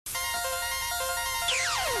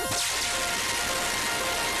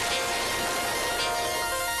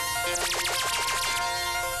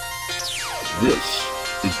This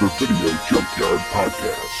is the Video Junkyard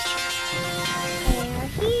Podcast.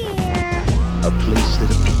 They're here. A place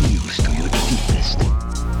that appeals to your deepest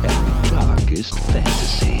and darkest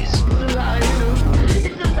fantasies.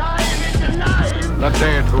 The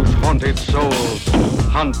dead whose haunted souls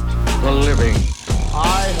hunt the living.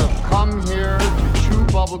 I have come here to chew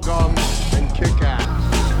bubblegum and kick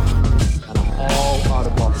ass. And I'm all out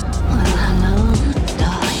of bubblegum.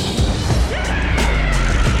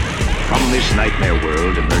 From this nightmare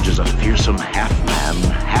world emerges a fearsome half-man,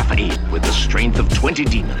 half-ape with the strength of 20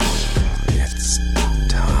 demons. It's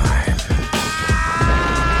time.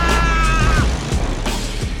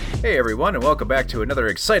 Hey everyone, and welcome back to another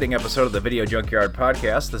exciting episode of the Video Junkyard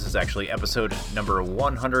Podcast. This is actually episode number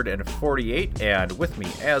 148, and with me,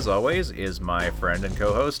 as always, is my friend and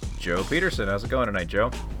co-host, Joe Peterson. How's it going tonight,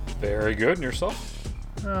 Joe? Very good, and yourself?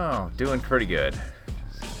 Oh, doing pretty good.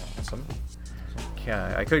 Awesome.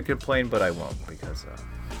 Yeah, I could complain, but I won't, because,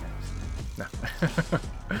 no.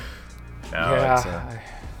 Yeah.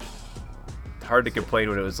 It's hard to complain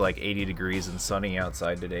when it was like 80 degrees and sunny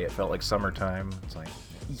outside today. It felt like summertime. It's like...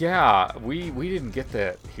 Yeah, we didn't get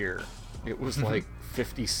that here. It was like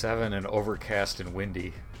 57 and overcast and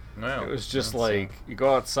windy. Wow, it was just like, you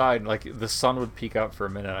go outside and like the sun would peek out for a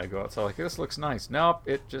minute. I go outside like, this looks nice. Nope,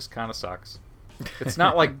 it just kind of sucks. It's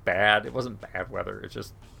not like bad. It wasn't bad weather. It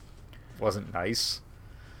just wasn't nice.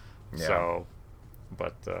 Yeah.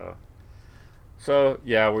 So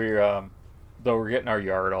yeah, we're getting our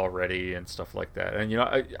yard all ready and stuff like that. And you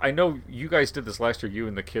know, I know you guys did this last year. You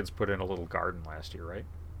and the kids put in a little garden last year, right?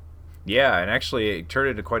 Yeah, and actually it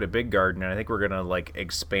turned into quite a big garden, and I think we're gonna like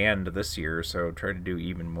expand this year, so try to do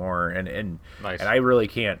even more. And Nice. And I really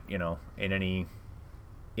can't, in any,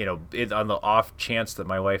 on the off chance that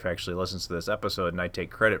my wife actually listens to this episode and I take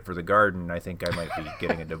credit for the garden, I think I might be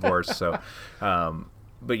getting a divorce. So,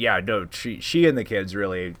 but yeah, no, she and the kids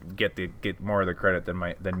really get more of the credit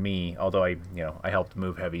than me. Although I helped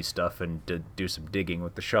move heavy stuff and did do some digging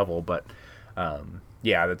with the shovel, but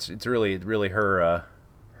yeah, it's really her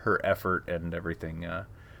effort and everything.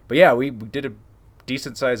 But yeah, we did a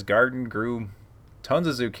decent sized garden, grew tons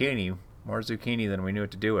of zucchini, more zucchini than we knew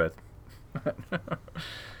what to do with.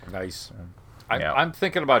 Nice. Yeah. I'm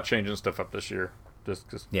thinking about changing stuff up this year. Just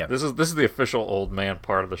because this is the official old man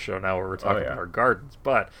part of the show now, where we're talking about our gardens.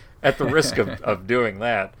 But at the risk of doing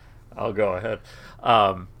that, I'll go ahead.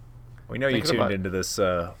 We know you tuned into this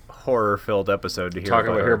horror-filled episode to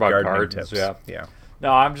hear about gardening gardens. tips. Yeah.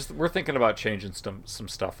 No, we're thinking about changing some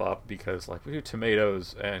stuff up, because like we do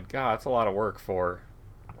tomatoes, and God, it's a lot of work for.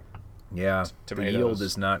 Yeah, tomatoes. The yield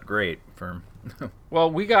is not great for.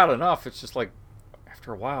 Well, we got enough. It's just like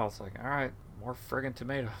after a while, it's like, all right, more friggin'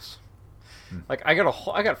 tomatoes. Like I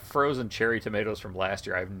got frozen cherry tomatoes from last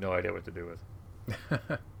year. I have no idea what to do with,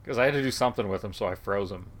 because I had to do something with them, so I froze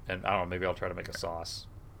them. And I don't know, maybe I'll try to make a sauce.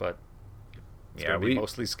 But it's gonna be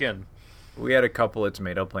mostly skin. We had a couple of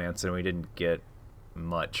tomato plants, and we didn't get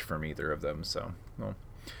much from either of them. So we'll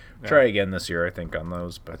try again this year, I think, on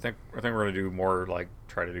those. But I think we're gonna do more, like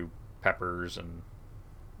try to do peppers and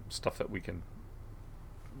stuff that we can,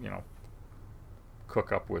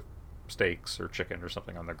 cook up with steaks or chicken or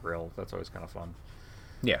something on the grill. That's always kind of fun.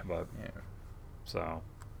 Yeah. But so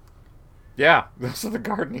yeah, those are the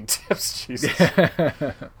gardening tips. Jesus.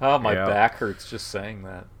 Oh, my back hurts just saying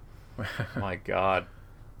that. My God.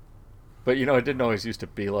 But it didn't always used to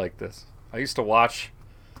be like this. I used to watch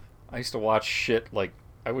shit like,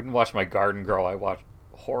 I wouldn't watch my garden grow. I watched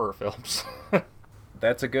horror films.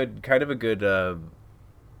 That's a good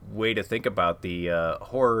way to think about the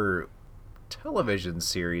horror television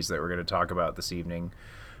series that we're going to talk about this evening.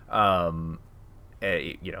 We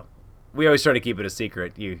always try to keep it a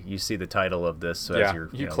secret. You see the title of this as you're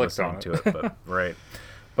listening to it, but right.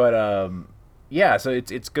 But yeah, so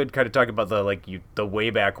it's good kind of talking about the way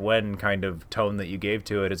back when kind of tone that you gave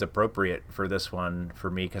to it is appropriate for this one for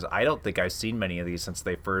me, because I don't think I've seen many of these since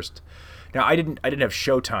they first. Now I didn't have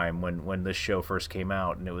Showtime when this show first came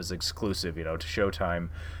out, and it was exclusive, to Showtime,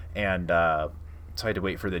 and so I had to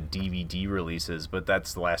wait for the DVD releases. But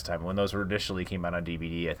that's the last time when those initially came out on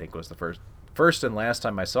DVD. I think was the first and last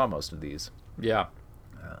time I saw most of these. Yeah.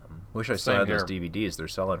 Wish I still had those DVDs. They're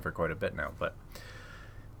selling for quite a bit now, but.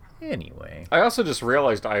 Anyway, I also just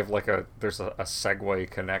realized I have there's a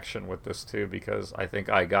segue connection with this too, because I think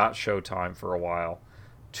I got Showtime for a while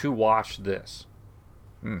to watch this,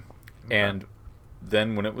 and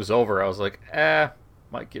then when it was over, I was like,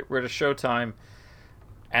 might get rid of Showtime,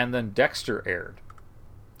 and then Dexter aired.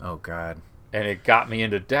 Oh God! And it got me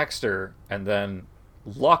into Dexter, and then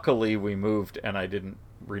luckily we moved, and I didn't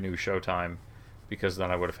renew Showtime, because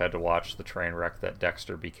then I would have had to watch the train wreck that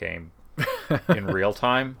Dexter became in real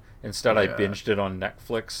time. Instead, I binged it on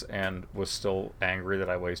Netflix and was still angry that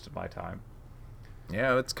I wasted my time.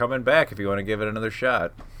 Yeah, it's coming back if you want to give it another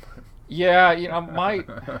shot. Yeah,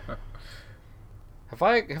 have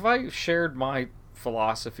I shared my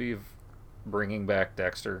philosophy of bringing back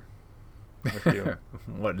Dexter with you?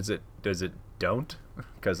 What is it? Does it don't?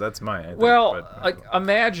 Because that's mine. I think,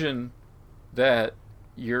 imagine that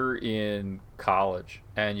you're in college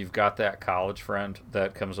and you've got that college friend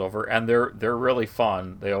that comes over, and they're really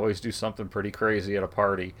fun. They always do something pretty crazy at a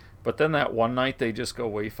party, but then that one night they just go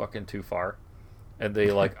way fucking too far. And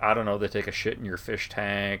they, I don't know, they take a shit in your fish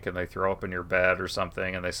tank and they throw up in your bed or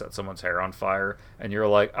something and they set someone's hair on fire. And you're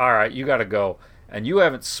like, all right, you got to go. And you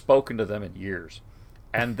haven't spoken to them in years.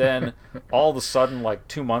 And then all of a sudden,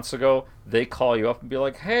 2 months ago, they call you up and be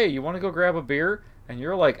like, hey, you want to go grab a beer? And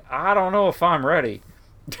you're like, I don't know if I'm ready.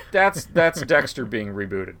 That's Dexter being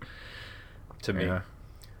rebooted to me.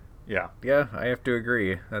 Yeah. Yeah, I have to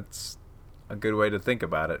agree. That's a good way to think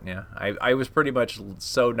about it. Yeah, I was pretty much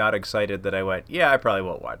so not excited that I went, I probably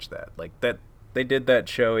won't watch that. That they did that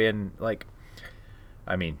show in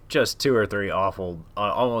just 2 or 3 awful,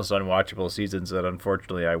 almost unwatchable seasons that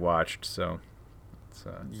unfortunately I watched. So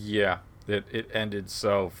it ended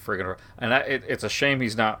so friggin'. And it's a shame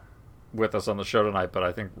he's not with us on the show tonight. But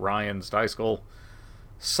I think Ryan Steiskell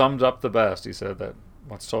summed up the best. He said that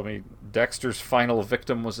once told me Dexter's final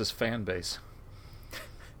victim was his fan base.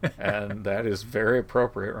 And that is very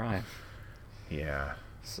appropriate, Ryan. Yeah.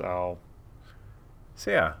 So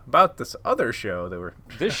yeah, about this other show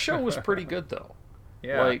This show was pretty good, though.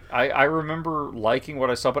 Yeah. I remember liking what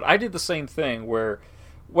I saw, but I did the same thing where,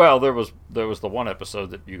 there was the one episode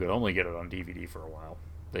that you could only get it on DVD for a while.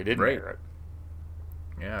 They didn't air it.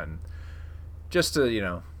 Yeah, and just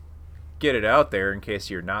to, get it out there in case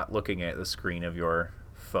you're not looking at the screen of your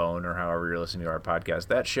phone or however you're listening to our podcast,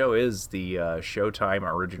 that show is the Showtime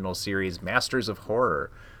original series Masters of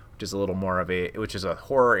Horror, which is a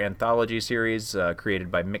horror anthology series created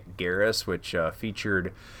by Mick Garris, which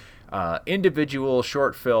featured individual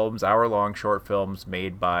short films, hour-long short films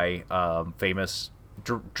made by famous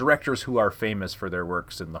directors who are famous for their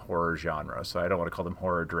works in the horror genre. So I don't want to call them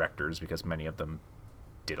horror directors because many of them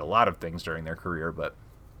did a lot of things during their career, but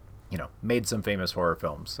made some famous horror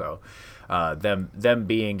films. So them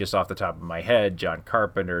being, just off the top of my head, John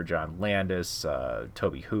Carpenter, John Landis,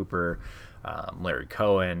 Tobe Hooper, Larry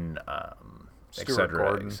Cohen, Stuart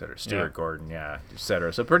Gordon. Stuart Gordon, et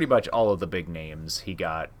cetera. So pretty much all of the big names he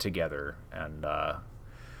got together and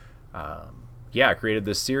created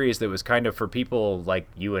this series that was kind of for people like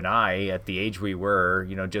you and I at the age we were,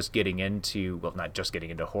 just getting into, well, not just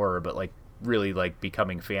getting into horror, but really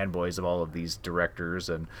becoming fanboys of all of these directors.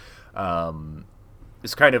 And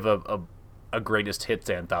it's kind of a greatest hits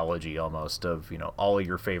anthology almost of, all of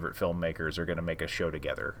your favorite filmmakers are going to make a show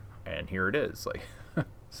together, and here it is.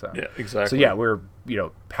 So yeah, exactly. So yeah, we're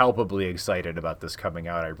palpably excited about this coming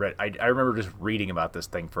out. I remember just reading about this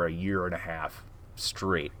thing for a year and a half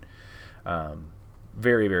straight.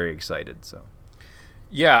 Very, very excited. So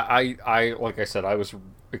yeah, I like I said, I was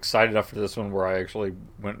excited enough for this one where I actually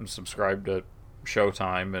went and subscribed to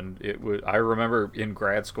Showtime, and I remember in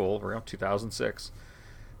grad school around 2006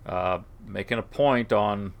 making a point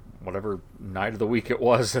on whatever night of the week it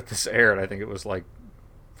was that this aired. I think it was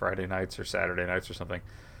Friday nights or Saturday nights or something.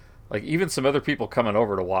 Even some other people coming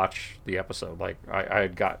over to watch the episode. I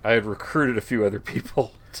had recruited a few other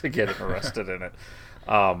people to get interested in it.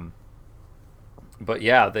 But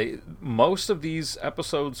yeah, most of these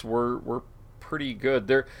episodes were pretty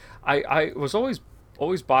good. I was always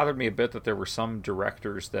bothered me a bit that there were some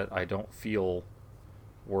directors that I don't feel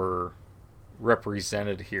were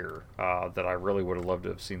represented here that I really would have loved to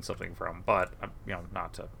have seen something from. But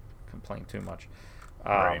not to complain too much.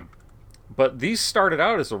 Right. But these started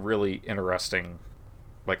out as a really interesting,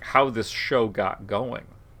 how this show got going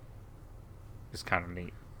is kind of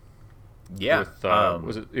neat. Yeah.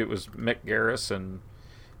 With, it was Mick Garris, and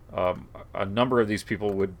a number of these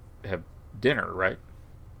people would have dinner, right?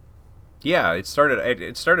 Yeah, it started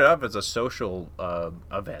off as a social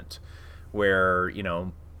event where,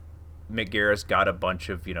 Mick Garris got a bunch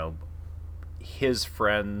of, his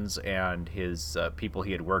friends and his people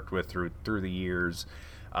he had worked with through the years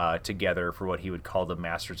together for what he would call the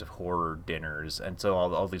Masters of Horror dinners. And so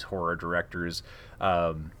all these horror directors,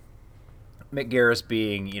 Mick Garris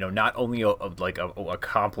being, not only a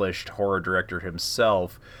accomplished horror director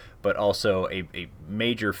himself, but also a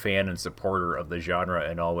major fan and supporter of the genre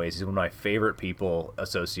in all ways. He's one of my favorite people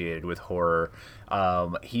associated with horror.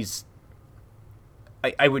 He's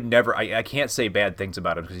I would never, I can't say bad things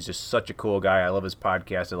about him because he's just such a cool guy. I love his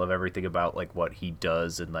podcast. I love everything about like what he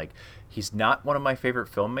does, and like he's not one of my favorite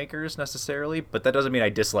filmmakers necessarily, but that doesn't mean I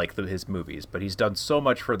dislike his movies. But he's done so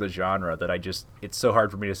much for the genre that it's so hard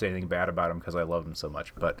for me to say anything bad about him because I love him so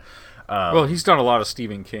much. But well, he's done a lot of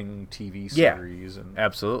Stephen King TV series. Yeah, and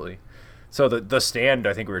absolutely. So the Stand,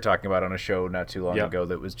 I think we were talking about on a show not too long ago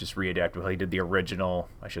that was just readapted. He did the original,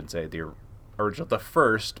 I shouldn't say the original, the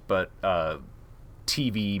first, but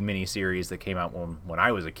TV miniseries that came out when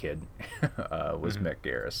I was a kid was Mick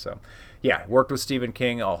Garris. So, yeah, worked with Stephen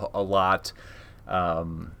King a lot. I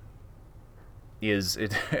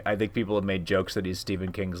think people have made jokes that he's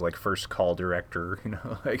Stephen King's like first call director.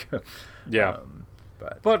 Like yeah.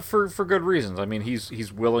 But for good reasons. I mean,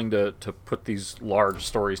 he's willing to put these large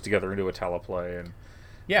stories together into a teleplay and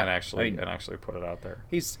actually put it out there.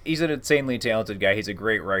 He's an insanely talented guy. He's a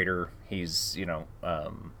great writer. He's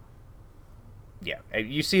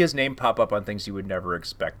you see his name pop up on things you would never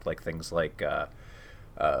expect, like things like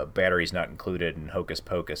Batteries Not Included and Hocus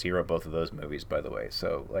Pocus. He wrote both of those movies, by the way.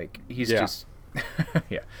 So like he's just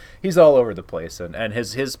he's all over the place, and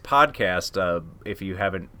his podcast, if you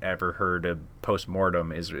haven't ever heard of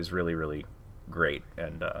Postmortem, is really, really great.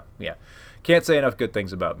 And can't say enough good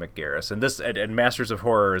things about Mick Garris. And this and Masters of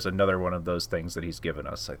Horror is another one of those things that he's given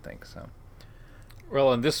us, I think. So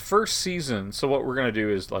well, in this first season, so what we're going to do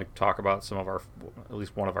is like talk about some of at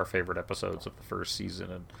least one of our favorite episodes of the first season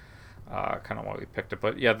and kind of why we picked it.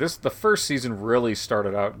 But yeah, the first season really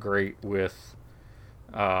started out great with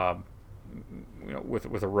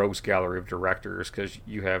with a rogues gallery of directors, because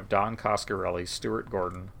you have Don Coscarelli, Stuart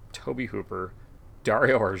Gordon, Tobe Hooper,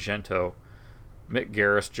 Dario Argento, Mick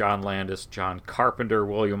Garris, John Landis, John Carpenter,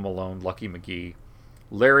 William Malone, Lucky McGee,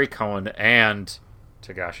 Larry Cohen, and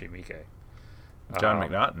Takashi Miike. John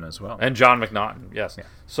McNaughton as well. And John McNaughton, yes. Yeah.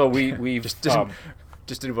 So we just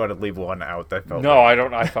didn't want to leave one out. That felt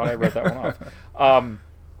I thought I read that one off.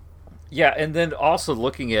 Yeah, and then also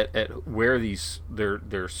looking at where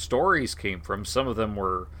their stories came from. Some of them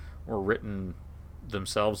were written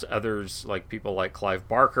themselves. Others, like people like Clive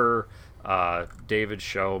Barker, David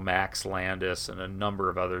Show, Max Landis, and a number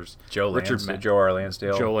of others. Joe R.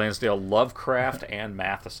 Lansdale, Lovecraft, and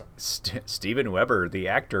Matheson. Steven Weber, the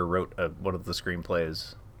actor, wrote one of the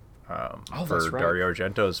screenplays for that's right. Dario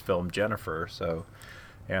Argento's film Jennifer. So,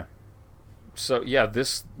 yeah. So, yeah,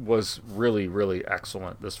 this was really, really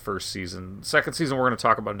excellent, this first season. Second season we're going to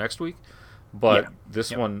talk about next week, but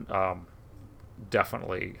this one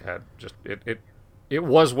definitely had just... It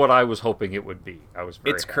was what I was hoping it would be. I was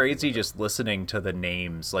very It's crazy just listening to the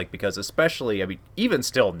names, like, because especially, I mean, even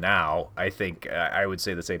still now, I think I would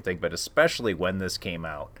say the same thing, but especially when this came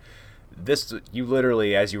out, you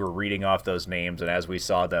literally, as you were reading off those names and as we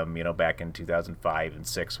saw them, back in 2005 and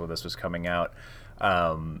 6 when this was coming out,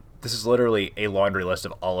 this is literally a laundry list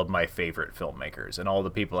of all of my favorite filmmakers and all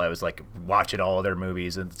the people I was like watching all of their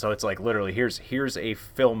movies. And so it's like literally here's a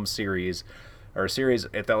film series or a series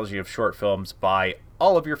anthology of short films by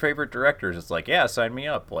all of your favorite directors. It's like, yeah, sign me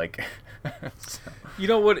up. Like, so. You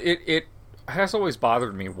know what? It has always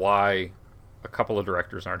bothered me why a couple of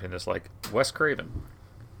directors aren't in this, like Wes Craven.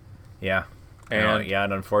 Yeah.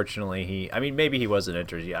 And unfortunately maybe he wasn't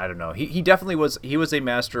interested. I don't know. He definitely was. He was a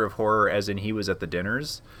master of horror, as in he was at the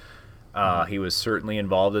dinners. He was certainly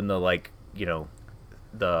involved in the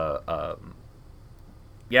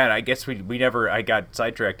and I guess I got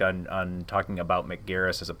sidetracked on talking about Mick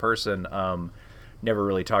Garris as a person. Never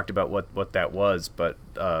really talked about what that was, but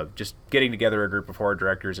just getting together a group of horror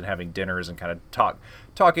directors and having dinners and kind of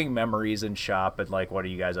talking memories and shop and like, what are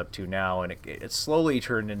you guys up to now? And it slowly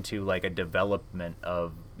turned into like a development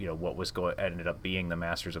of what was ended up being the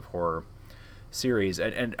Masters of Horror series.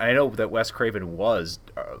 And I know that Wes Craven was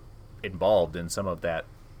involved in some of that,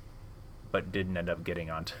 but didn't end up getting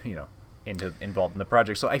onto involved in the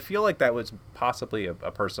project. So I feel like that was possibly a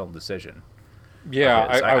personal decision. Yeah,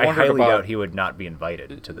 I highly doubt he would not be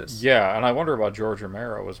invited to this. Yeah, and I wonder about George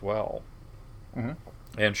Romero as well,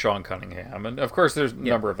 and Sean Cunningham, and of course there's a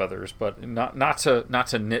number of others, but not to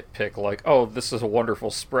nitpick like, oh, this is a wonderful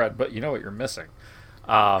spread, but you know what you're missing.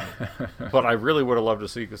 But I really would have loved to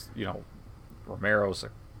see, because Romero's a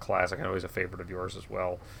classic. I know he's a favorite of yours as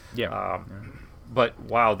well. Yeah. But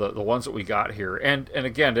wow, the ones that we got here, and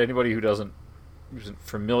again, to anybody who isn't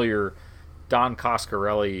familiar, Don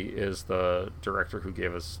Coscarelli is the director who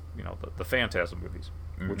gave us, the Phantasm movies,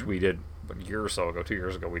 which we did a year or so ago, 2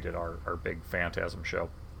 years ago. We did our big Phantasm show.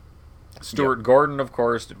 Stuart Gordon, of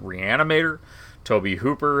course, did Reanimator. Tobe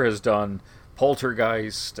Hooper has done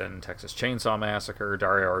Poltergeist and Texas Chainsaw Massacre.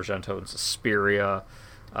 Dario Argento and Suspiria.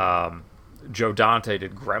 Joe Dante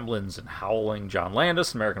did Gremlins and Howling. John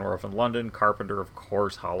Landis, American Werewolf in London. Carpenter, of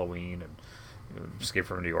course, Halloween and Escape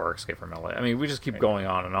from New York, Escape from LA. I mean, we just keep going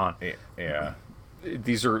on and on. Yeah.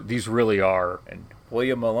 These really are. And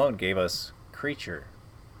William Malone gave us Creature.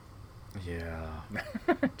 Yeah.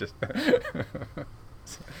 Just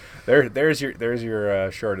there's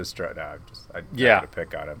your shortest straw. No, I'm gonna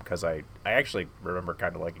pick on him because I actually remember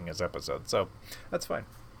kind of liking his episode, so that's fine.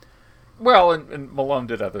 Well, and Malone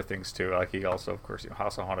did other things too. Like he also, of course,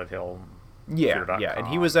 House on Haunted Hill. Yeah, and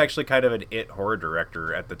he was actually kind of an it horror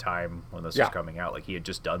director at the time when this was coming out. Like he had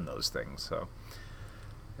just done those things, so.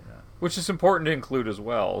 Yeah. Which is important to include as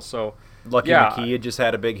well. So Lucky McKee had just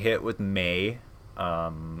had a big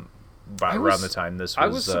around the time this was. I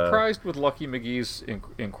was surprised with Lucky McGee's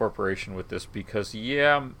incorporation with this because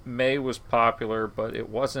May was popular, but it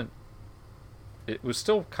wasn't. It was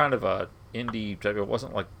still kind of a indie type. It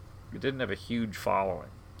wasn't like it didn't have a huge following.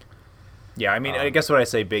 Yeah, I mean, I guess when I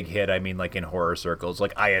say big hit, I mean like in horror circles.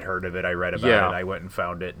 Like I had heard of it, I read about it, I went and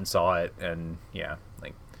found it and saw it, and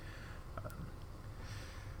like.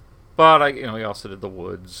 But he also did The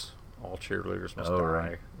Woods. All Cheerleaders Must Die.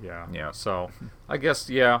 Right. Yeah. So I guess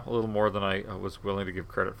a little more than I was willing to give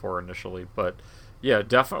credit for initially, but yeah,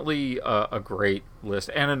 definitely a great list.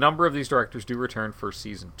 And a number of these directors do return for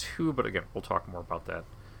season 2, but again, we'll talk more about that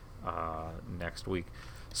next week.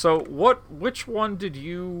 So which one did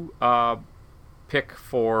you pick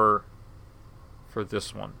for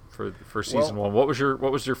this one for season 1? What was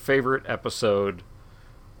your favorite episode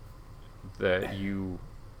that you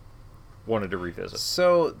wanted to revisit?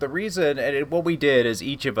 So the reason, what we did is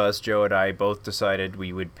each of us, Joe and I, both decided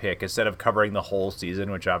we would pick, instead of covering the whole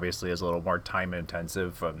season, which obviously is a little more time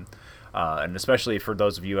intensive, and especially for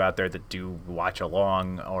those of you out there that do watch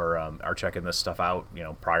along or are checking this stuff out,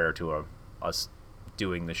 prior to us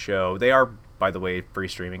doing the show. They are, by the way, free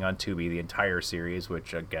streaming on Tubi, the entire series,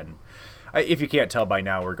 which again, if you can't tell by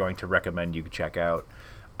now, we're going to recommend you check out.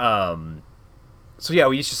 So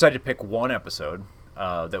we each decided to pick one episode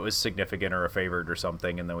that was significant or a favorite or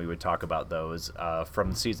something, and then we would talk about those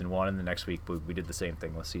from season 1, and the next week we did the same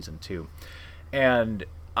thing with season 2. And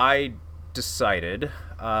I decided,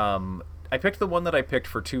 I picked the one that I picked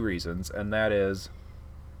for 2 reasons, and that is,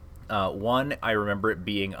 one, I remember it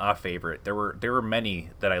being a favorite. There were many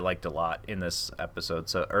that I liked a lot in this episode,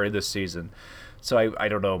 or this season. So I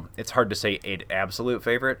don't know, it's hard to say an absolute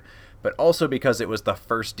favorite, but also because it was the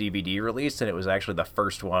first DVD release, and it was actually the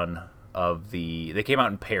first one they came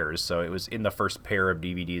out in pairs, so it was in the first pair of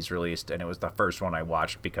DVDs released, and it was the first one I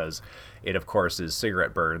watched because it, of course, is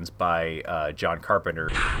Cigarette Burns by John Carpenter.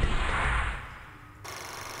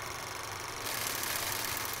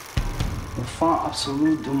 Le fin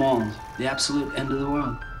absolu du monde, the absolute end of the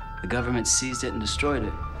world. The government seized it and destroyed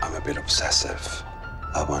it. I'm a bit obsessive.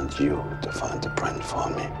 I want you to find the print for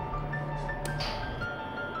me.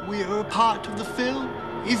 We are a part of the film.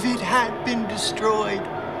 If it had been destroyed,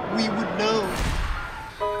 we would know.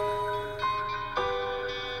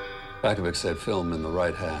 Bakovic said film in the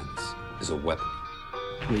right hands is a weapon.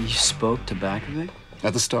 Wait, you spoke to Bakovic?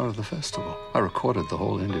 At the start of the festival. I recorded the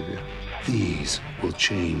whole interview. These will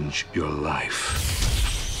change your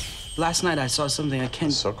life. Last night I saw something I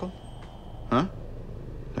can't... Circle? Huh?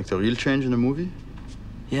 Like the real change in the movie?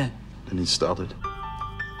 Yeah. Then it started.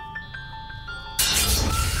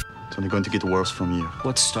 It's only going to get worse from here.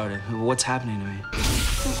 What started? What's happening to me?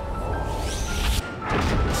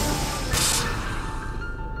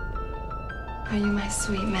 Are you my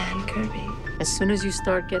sweet man, Kirby? As soon as you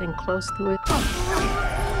start getting close to it,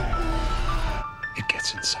 it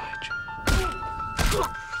gets inside you.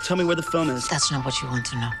 Tell me where the film is. That's not what you want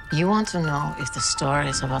to know. You want to know if the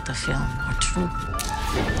stories about the film are true.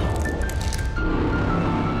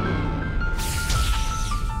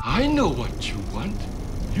 I know what you want.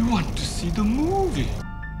 You want to see the movie.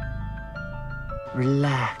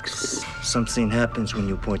 Relax. Something happens when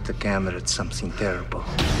you point the camera at something terrible.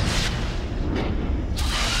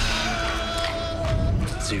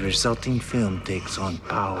 The resulting film takes on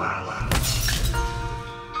power.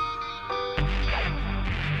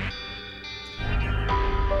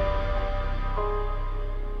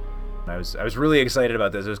 I was really excited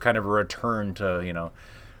about this. It was kind of a return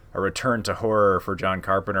to horror for John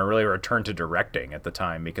Carpenter, really a return to directing at the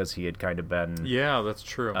time, because he had kind of been that's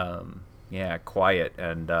true. Quiet,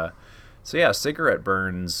 and Cigarette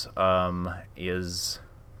Burns is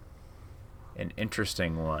an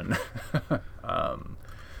interesting one.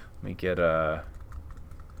 Let me get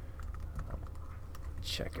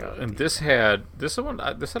check out. And this had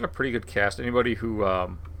a pretty good cast. Anybody who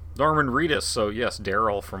Norman Reedus, so yes,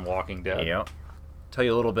 Daryl from Walking Dead. Yep. tell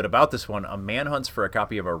you a little bit about this one. A man hunts for a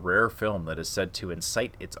copy of a rare film that is said to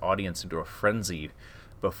incite its audience into a frenzy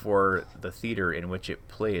before the theater in which it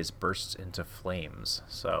plays bursts into flames.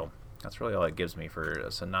 So that's really all it gives me for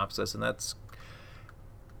a synopsis, and that's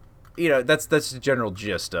the general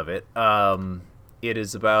gist of it. It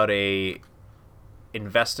is about a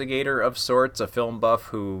investigator of sorts, a film buff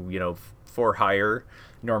who, for hire.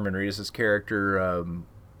 Norman Reedus' character,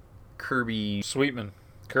 Kirby Sweetman,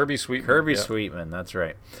 that's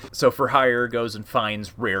right. So for hire goes and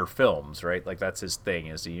finds rare films, right? Like that's his thing,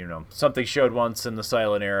 is something showed once in the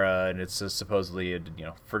silent era and it's supposedly a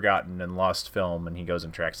forgotten and lost film, and he goes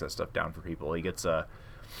and tracks that stuff down for people. He gets a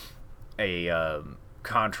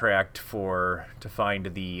contract to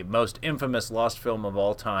find the most infamous lost film of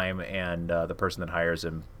all time, and the person that hires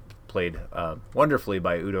him, played wonderfully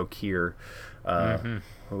by Udo Kier,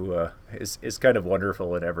 who is kind of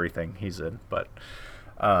wonderful in everything he's in. But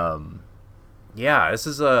this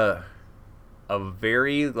is a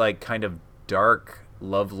very kind of dark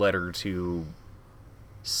love letter to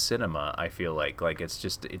cinema. I feel like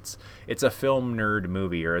it's a film nerd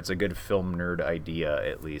movie, or it's a good film nerd idea,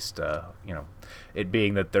 at least. It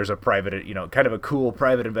being that there's a private, kind of a cool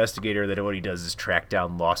private investigator that what he does is track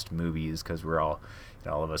down lost movies, because we're all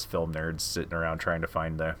of us film nerds sitting around trying to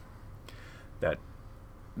find that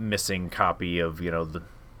missing copy of the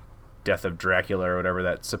Death of Dracula or whatever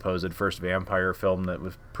that supposed first vampire film that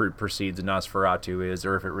precedes Nosferatu is,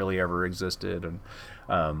 or if it really ever existed. And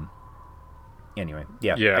anyway,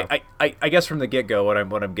 yeah. I guess from the get-go, what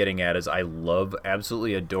I'm getting at is I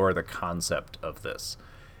absolutely adore the concept of this,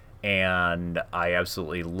 and I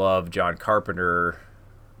absolutely love John Carpenter,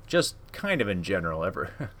 just kind of in general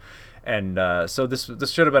and so this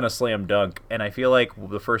should have been a slam dunk, and I feel like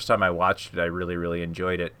the first time I watched it, I really, really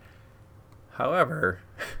enjoyed it. However,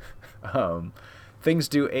 things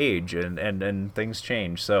do age and things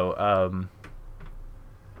change. So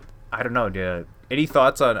I don't know. Any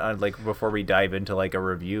thoughts on before we dive into a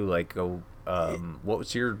review? What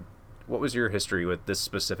was your history with this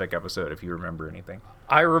specific episode, if you remember anything?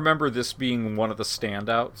 I remember this being one of the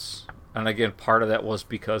standouts, and again, part of that was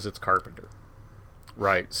because it's Carpenter.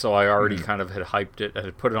 Right, so I already kind of had hyped it,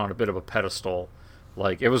 had put it on a bit of a pedestal.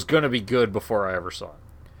 Like, it was going to be good before I ever saw it.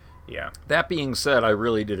 Yeah. That being said, I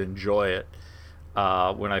really did enjoy it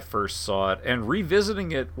when I first saw it. And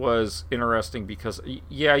revisiting it was interesting because,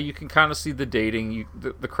 you can kind of see the dating.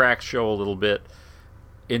 The cracks show a little bit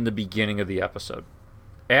in the beginning of the episode.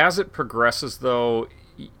 As it progresses, though,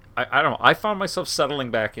 I don't know. I found myself settling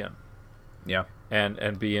back in. Yeah.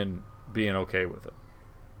 And being okay with it.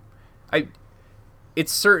 It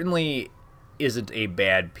certainly isn't a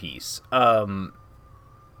bad piece. I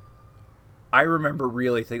remember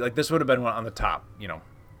really thinking, this would have been one on the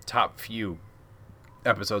top few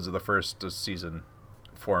episodes of the first season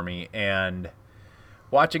for me. And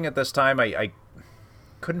watching it this time, I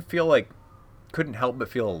couldn't help but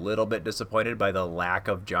feel a little bit disappointed by the lack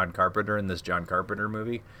of John Carpenter in this John Carpenter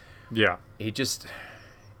movie. Yeah. It's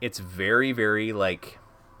very, very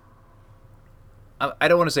I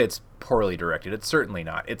don't want to say it's poorly directed. It's certainly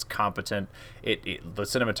not. It's competent. The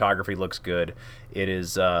cinematography looks good. It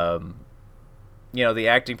is, the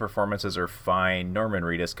acting performances are fine. Norman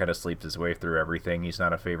Reedus kind of sleeps his way through everything. He's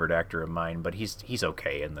not a favorite actor of mine, but he's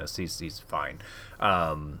okay in this. He's fine.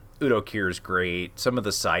 Udo Kier's great. Some of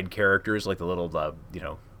the side characters, like the little,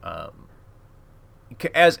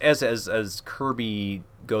 as Kirby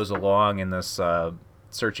goes along in this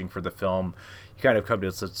searching for the film, you kind of come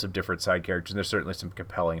to some different side characters, and there's certainly some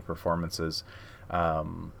compelling performances.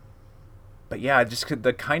 But yeah, just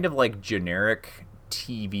the kind of generic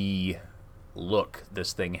TV look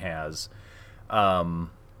this thing has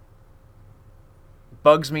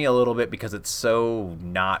bugs me a little bit because it's so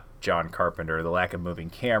not John Carpenter. The lack of moving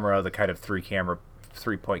camera, the kind of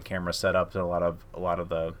 3-point camera setup, and a lot of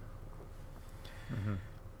the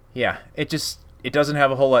it doesn't have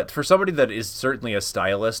a whole lot for somebody that is certainly a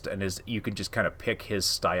stylist, and you can just kind of pick his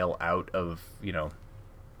style out of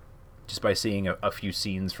just by seeing a few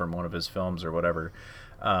scenes from one of his films or whatever.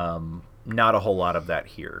 Not a whole lot of that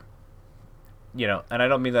here. And I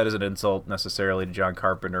don't mean that as an insult necessarily to John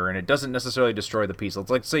Carpenter, and it doesn't necessarily destroy the piece. It's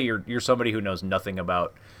like, say you're somebody who knows nothing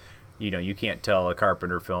about, you can't tell a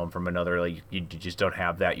Carpenter film from another, you just don't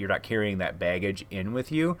have that, you're not carrying that baggage in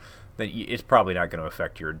with you, then it's probably not going to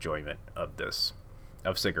affect your enjoyment of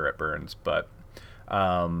Cigarette Burns. But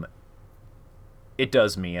it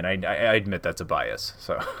does me, and I admit that's a bias.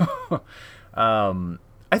 So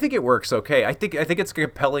I think it works okay. I think it's a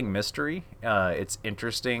compelling mystery. It's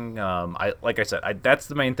interesting. Like I said, that's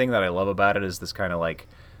the main thing that I love about it, is this kind of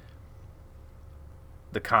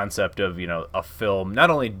the concept of, you know, a film, not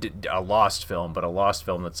only a lost film, but a lost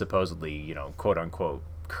film that's supposedly, you know, quote unquote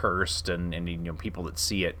cursed, and you know, people that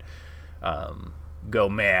see it go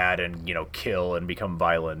mad and, you know, kill and become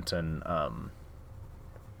violent. And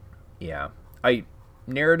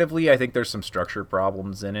narratively, I think there's some structure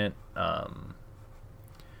problems in it.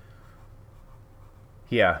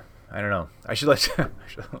 I don't know. I should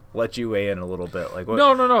let you weigh in a little bit. Like,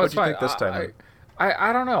 no, it's fine. Think this time?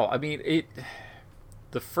 I don't know. I mean,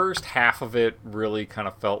 the first half of it really kind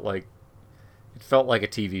of felt like a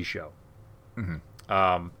TV show.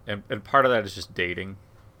 Mm-hmm. And part of that is just dating.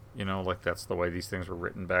 You know, like that's the way these things were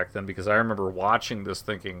written back then. Because I remember watching this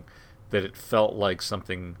thinking that it felt like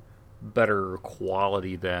something better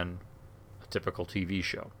quality than a typical TV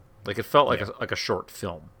show. Like it felt like a short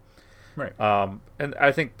film. Right. And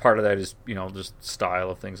I think part of that is, you know, just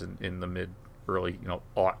style of things in the early, you know,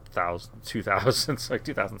 2000s, like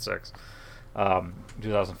 2006,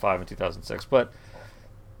 2005 and 2006. But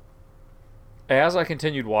as I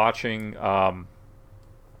continued watching,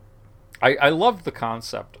 I loved the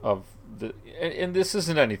concept of and this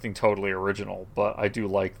isn't anything totally original, but I do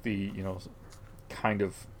like the, you know, kind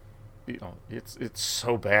of, you know, it's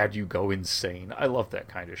so bad you go insane. I love that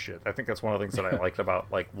kind of shit. I think that's one of the things that I liked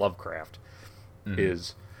about like Lovecraft, mm-hmm.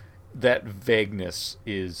 is that vagueness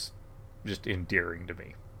is just endearing to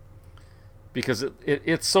me, because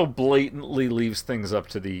it so blatantly leaves things up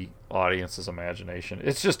to the audience's imagination.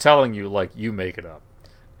 It's just telling you, like, you make it up.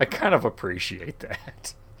 I kind of appreciate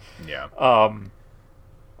that. Yeah.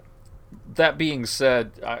 That being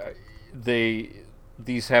said,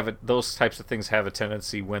 those types of things have a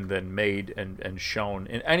tendency, when then made and shown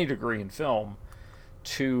in any degree in film,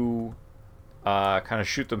 to kind of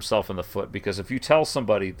shoot themselves in the foot. Because if you tell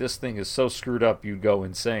somebody this thing is so screwed up you'd go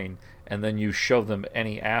insane, and then you show them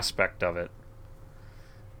any aspect of it,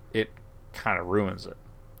 it kind of ruins it.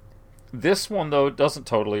 This one, though, doesn't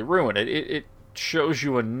totally ruin it. It shows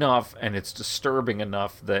you enough, and it's disturbing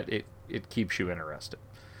enough that it keeps you interested.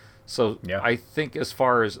 So yeah. I think as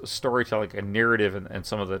far as storytelling and narrative and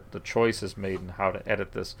some of the choices made and how to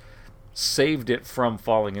edit this, saved it from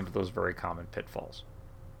falling into those very common pitfalls.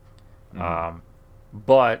 Mm-hmm.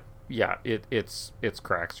 But yeah, its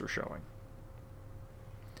cracks are showing.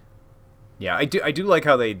 Yeah, I do like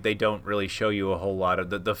how they don't really show you a whole lot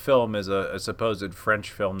of the film is a supposed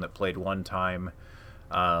French film that played one time,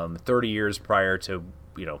 30 years prior to,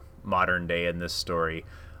 you know, modern day in this story.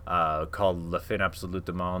 Called La Fin Absolue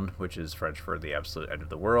du Monde, which is French for the absolute end of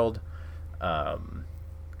the world.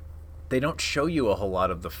 They don't show you a whole lot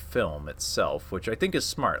of the film itself, which I think is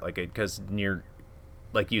smart. Like, because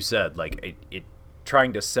like you said, like it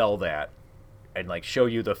trying to sell that and like show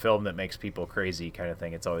you the film that makes people crazy kind of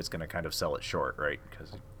thing. It's always going to kind of sell it short, right?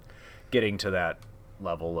 Because getting to that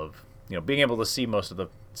level of, you know, being able to see most of the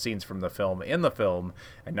scenes from the film in the film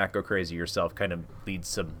and not go crazy yourself kind of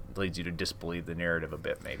leads you to disbelieve the narrative a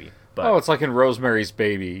bit, maybe. But it's like in Rosemary's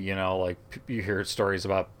Baby, you know, like you hear stories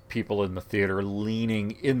about people in the theater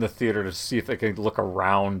leaning in the theater to see if they can look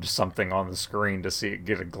around something on the screen to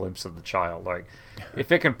get a glimpse of the child. Like, if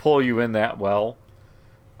it can pull you in that well,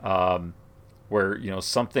 where, you know,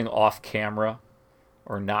 something off camera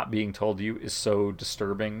or not being told to you is so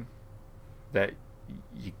disturbing that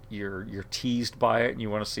you're teased by it and you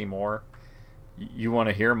want to see more. You want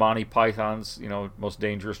to hear Monty Python's, you know, most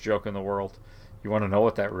dangerous joke in the world. You want to know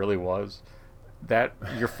what that really was. That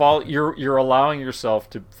you're allowing yourself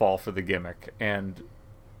to fall for the gimmick, and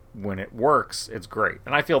when it works, it's great.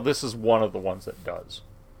 And I feel this is one of the ones that does.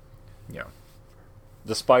 Yeah.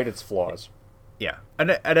 Despite its flaws. Yeah,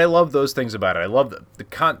 and I love those things about it. I love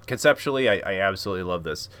conceptually. I absolutely love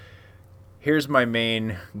this. Here's my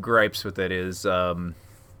main gripes with it is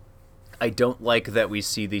I don't like that we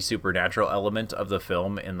see the supernatural element of the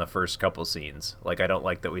film in the first couple scenes. Like, I don't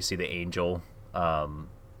like that we see the angel,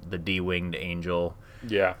 the D-winged angel.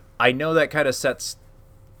 Yeah. I know that kind of sets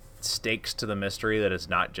stakes to the mystery, that it's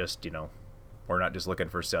not just, you know, we're not just looking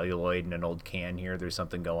for celluloid in an old can here. There's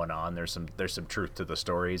something going on. There's some truth to the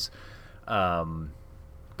stories.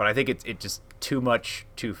 But I think it just too much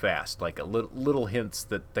too fast. Like a little hints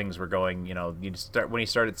that things were going, you know, when you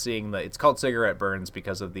started seeing it's called cigarette burns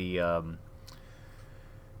because of the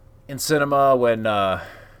in cinema when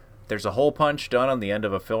there's a hole punch done on the end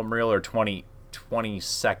of a film reel, or 20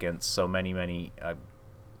 seconds, so many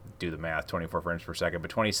do the math, 24 frames per second, but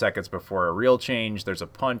 20 seconds before a reel change, there's a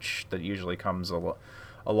punch that usually comes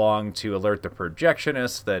along to alert the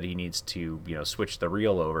projectionist that he needs to, you know, switch the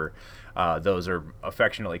reel over. Those are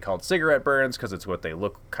affectionately called cigarette burns because it's what they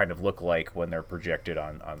look like when they're projected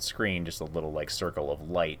on screen, just a little like circle of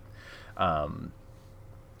light.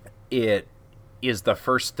 It is the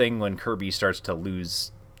first thing when Kirby starts to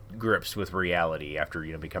lose grips with reality after,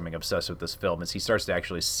 you know, becoming obsessed with this film, is he starts to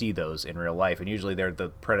actually see those in real life, and usually they're the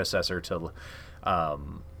predecessor to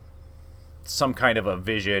some kind of a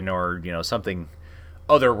vision or, you know, something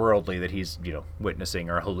otherworldly that he's, you know, witnessing,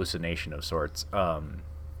 or a hallucination of sorts.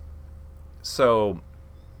 So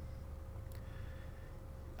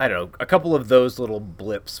I don't know, a couple of those little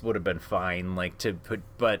blips would have been fine, like, to put,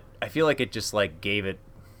 but I feel like it just, like, gave it,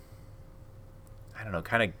 I don't know,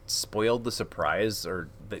 kind of spoiled the surprise, or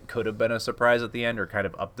that could have been a surprise at the end, or kind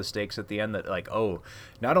of upped the stakes at the end, that, like, oh,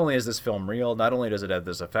 not only is this film real, not only does it have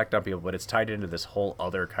this effect on people, but it's tied into this whole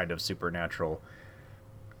other kind of supernatural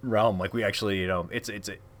realm. Like, we actually, you know, it's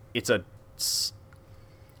a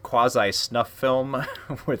quasi snuff film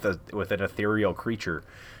with an ethereal creature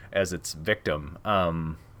as its victim.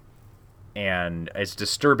 And as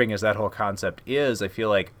disturbing as that whole concept is, I feel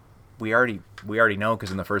like we already know, because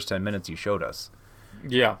in the first 10 minutes you showed us.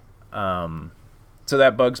 Yeah. So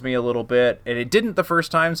that bugs me a little bit, and it didn't the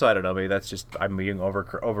first time, so I don't know, maybe that's just I'm being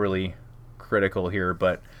overly critical here,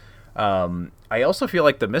 but I also feel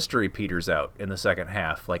like the mystery peters out in the second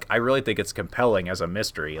half. Like, I really think it's compelling as a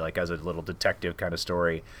mystery, like as a little detective kind of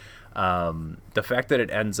story. The fact that it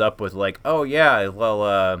ends up with, like, oh yeah,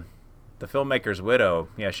 well, the filmmaker's widow,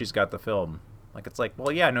 yeah, she's got the film. Like, it's like,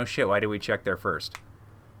 well, yeah, no shit, why did we check there first?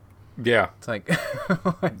 Yeah. It's like,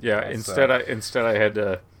 yeah, instead I had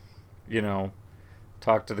to, you know,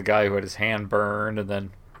 talk to the guy who had his hand burned and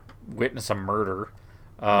then witness a murder.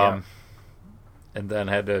 And then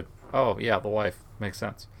had to, oh, yeah, the wife. Makes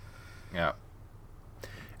sense. Yeah.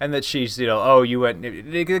 And that she's, you know, oh, you went,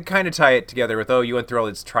 they could kind of tie it together with, oh, you went through all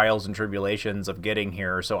these trials and tribulations of getting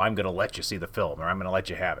here, so I'm going to let you see the film, or I'm going to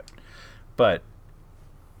let you have it. But,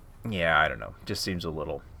 yeah, I don't know. Just seems a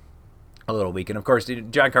little weak. And, of course,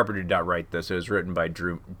 John Carpenter did not write this. It was written by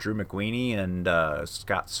Drew McWeeny and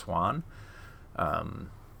Scott Swan.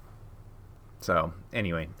 So,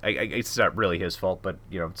 anyway, it's not really his fault, but,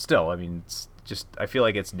 you know, still, I mean, it's just, I feel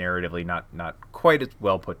like it's narratively not quite as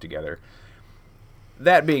well put together.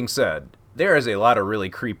 That being said, there is a lot of really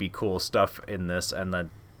creepy, cool stuff in this, and then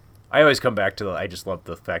I always come back to I just love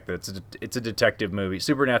the fact that it's a detective movie,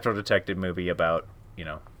 supernatural detective movie about, you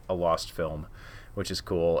know, a lost film, which is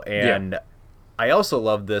cool. And I also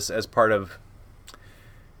love this as part of,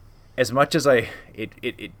 as much as I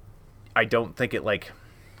don't think it like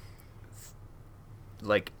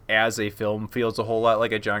as a film feels a whole lot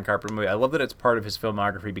like a John Carpenter movie. I love that it's part of his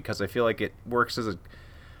filmography, because I feel like it works as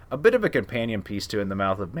a bit of a companion piece to In the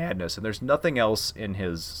Mouth of Madness, and there's nothing else in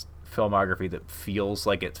his filmography that feels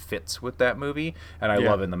like it fits with that movie, and I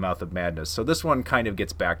love In the Mouth of Madness. So this one kind of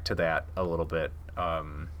gets back to that a little bit.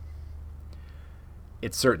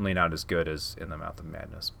 It's certainly not as good as In the Mouth of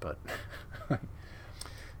Madness, but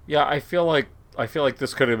yeah, I feel like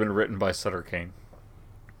this could have been written by Sutter Kane.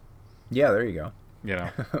 Yeah, there you go. You know,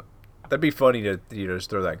 that'd be funny to, you know,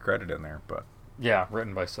 just throw that credit in there, but yeah,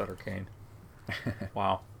 written by Sutter Kane.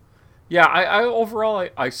 Wow. Yeah, I overall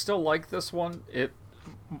I still like this one.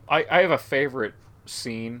 I have a favorite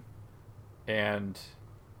scene, and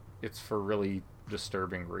it's for really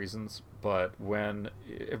disturbing reasons. But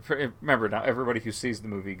remember now, everybody who sees the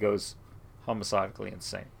movie goes homicidally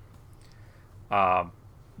insane.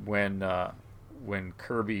 When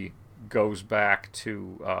Kirby goes back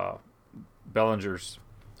to Bellinger's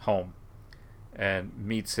home and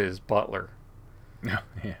meets his butler,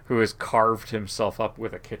 who has carved himself up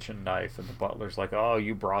with a kitchen knife, and the butler's like, oh,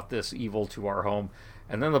 you brought this evil to our home,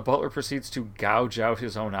 and then the butler proceeds to gouge out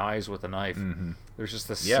his own eyes with a knife. There's just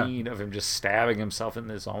the scene of him just stabbing himself in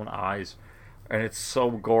his own eyes, and it's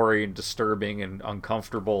so gory and disturbing and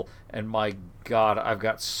uncomfortable. And my God, I've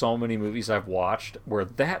got so many movies I've watched where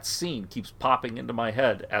that scene keeps popping into my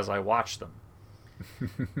head as I watch them.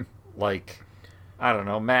 Like, I don't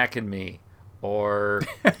know, Mac and Me, or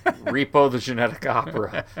Repo the Genetic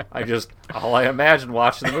Opera. All I imagine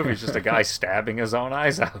watching the movie is just a guy stabbing his own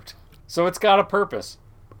eyes out. So it's got a purpose.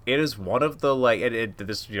 It is one of the, like,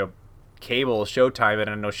 this, you know, cable Showtime, and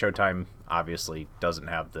I know Showtime obviously doesn't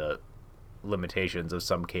have the limitations of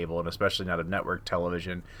some cable, and especially not of network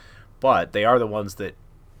television, but they are the ones that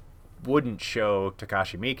wouldn't show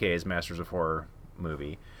Takashi Miike's Masters of Horror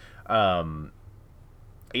movie.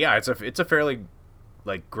 Yeah, it's a fairly,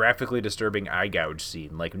 like, graphically disturbing eye gouge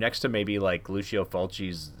scene, like next to maybe like Lucio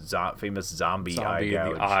Fulci's famous zombie eye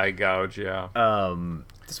gouge. The eye gouge, yeah.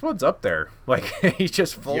 This one's up there. Like, he's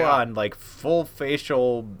just full on, like, full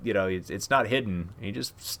facial. You know, it's not hidden. He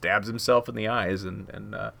just stabs himself in the eyes and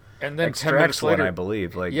then 10 minutes later, I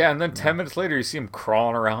believe. Like, yeah, and then 10 minutes later, you see him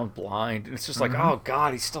crawling around blind, and it's just like, oh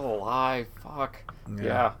God, he's still alive. Fuck.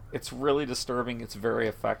 Yeah, it's really disturbing. It's very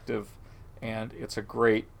effective, and it's a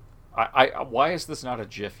great. Why is this not a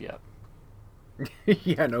GIF yet?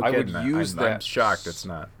 Yeah, no kidding. I would use that. I'm shocked it's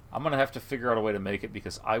not. I'm gonna have to figure out a way to make it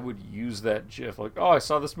because I would use that GIF. Like, oh, I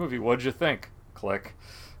saw this movie. What'd you think? Click.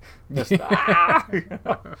 Just to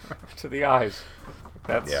the eyes.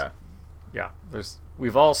 That's yeah.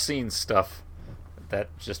 We've all seen stuff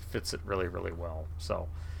that just fits it really, really well. So.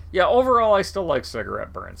 Yeah, overall, I still like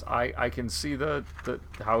Cigarette Burns. I can see the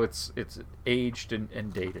how it's aged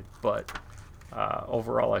and dated, but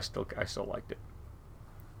overall, I still liked it.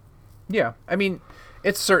 Yeah, I mean,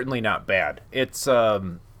 it's certainly not bad. It's I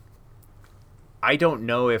don't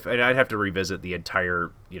know if, and I'd have to revisit the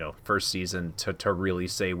entire first season to really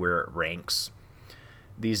say where it ranks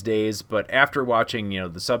these days. But after watching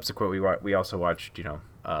the subsequent, we also watched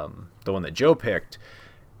the one that Joe picked,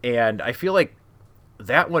 and I feel like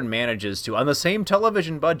that one manages to, on the same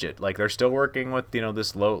television budget, like they're still working with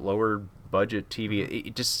this lower budget TV.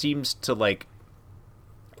 It just seems to like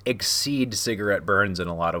exceed Cigarette Burns in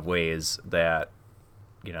a lot of ways. That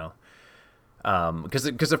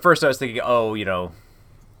because at first I was thinking,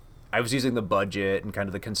 I was using the budget and kind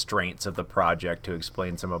of the constraints of the project to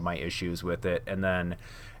explain some of my issues with it, and then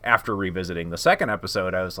after revisiting the second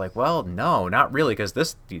episode, I was like, well, no, not really, because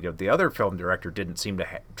this the other film director didn't seem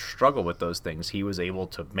to struggle with those things. He was able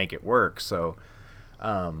to make it work. So,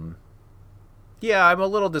 yeah, I'm a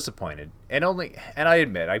little disappointed, and I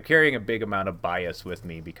admit I'm carrying a big amount of bias with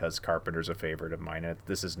me because Carpenter's a favorite of mine, and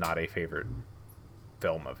this is not a favorite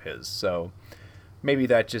film of his. So maybe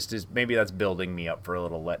that's building me up for a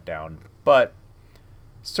little letdown, but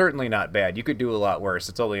certainly not bad. You could do a lot worse.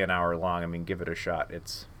 It's only an hour long. I mean, give it a shot.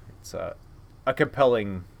 It's a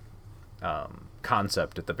compelling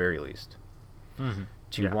concept at the very least. Mm-hmm.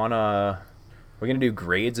 Do you want to... We're going to do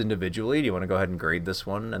grades individually. Do you want to go ahead and grade this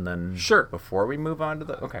one? And then sure. Before we move on to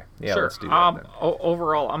the... Okay. Yeah, sure. Let's do that.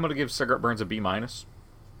 Overall, I'm going to give Cigarette Burns a B-.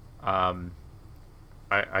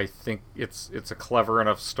 I think it's a clever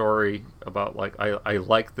enough story about, like, I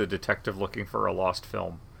like the detective looking for a lost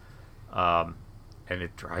film. And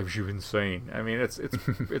it drives you insane. I mean, it's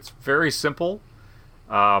very simple,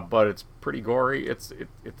 but it's pretty gory. It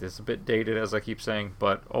is a bit dated, as I keep saying,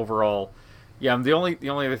 but overall, yeah. And the only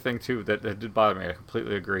other thing too that did bother me, I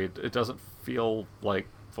completely agree. It doesn't feel like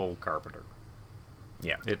full Carpenter.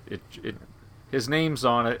 Yeah. It his name's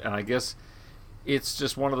on it, and I guess it's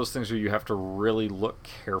just one of those things where you have to really look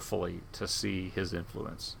carefully to see his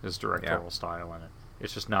influence, his directorial style in it.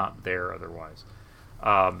 It's just not there otherwise.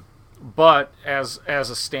 But as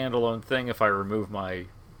a standalone thing, if I remove my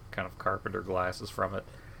kind of Carpenter glasses from it,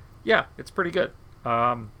 yeah, it's pretty good.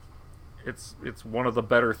 It's one of the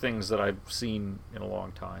better things that I've seen in a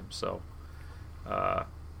long time. So yeah,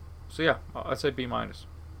 I'd say B-.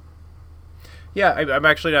 Yeah, I'm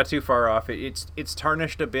actually not too far off. It's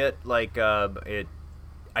tarnished a bit. Like I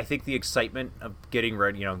think the excitement of getting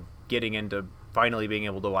ready, getting into finally being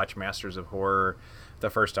able to watch Masters of Horror the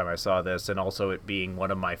first time I saw this, and also it being one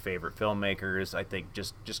of my favorite filmmakers, I think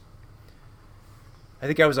I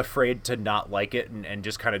think I was afraid to not like it and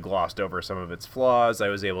just kind of glossed over some of its flaws. I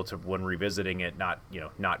was able to, when revisiting it, not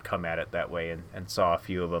come at it that way and saw a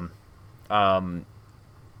few of them.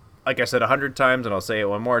 Like I said 100 times, and I'll say it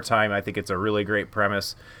one more time, I think it's a really great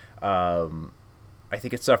premise. I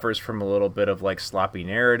think it suffers from a little bit of like sloppy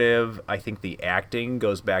narrative. I think the acting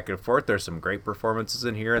goes back and forth. There's some great performances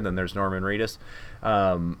in here, and then there's Norman Reedus.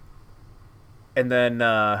 And then,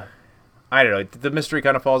 I don't know, the mystery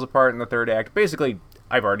kind of falls apart in the third act. Basically,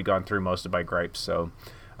 I've already gone through most of my gripes, so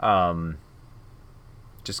I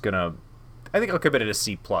think I'll commit it a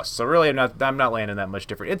C+. So really, I'm not landing that much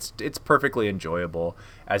different. It's perfectly enjoyable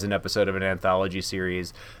as an episode of an anthology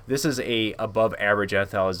series. This is a above average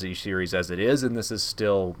anthology series as it is, and this is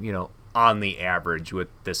still on the average with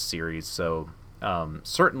this series. So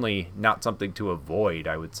certainly not something to avoid,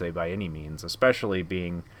 I would say, by any means. Especially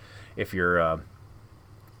being if you're a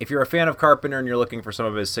fan of Carpenter and you're looking for some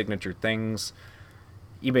of his signature things.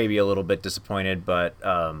 You may be a little bit disappointed, but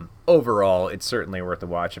overall, it's certainly worth a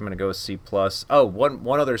watch. I'm going to go with C+. Oh,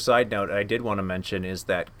 one other side note I did want to mention is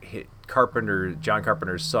that John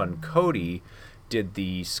Carpenter's son, Cody, did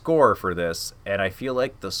the score for this, and I feel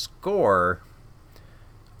like the score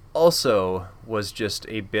also was just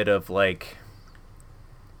a bit of like,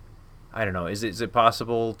 I don't know, is it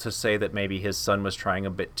possible to say that maybe his son was trying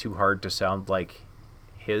a bit too hard to sound like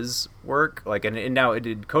his work? Like, and now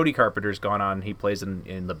Cody Carpenter's gone on, he plays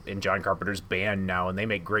in John Carpenter's band now, and they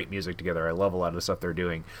make great music together. I love a lot of the stuff they're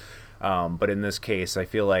doing, but in this case I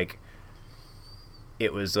feel like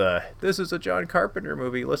it was this is a John Carpenter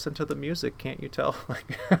movie, listen to the music, can't you tell?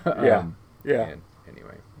 Yeah.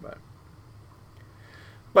 anyway. But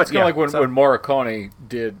it's kind of like when Morricone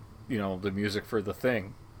did, the music for The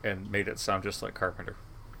Thing and made it sound just like Carpenter.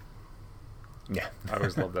 Yeah. I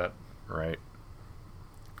always love that. Right.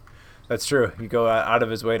 That's true. You go out of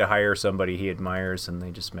his way to hire somebody he admires, and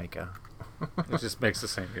they just make It just makes the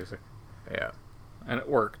same music. Yeah. And it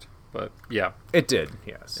worked, but yeah. It did,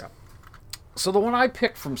 yes. Yeah. So the one I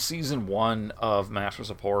picked from season 1 of Masters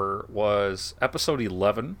of Horror was episode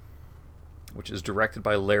 11, which is directed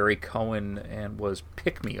by Larry Cohen and was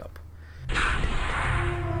Pick Me Up.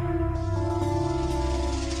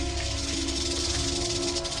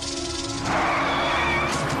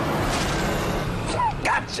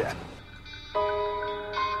 Gotcha!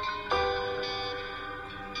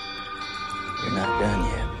 You're not done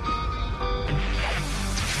yet.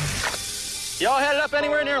 Y'all headed up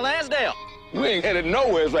anywhere near Lansdale? We ain't headed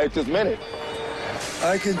nowhere right this minute.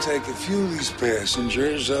 I can take a few of these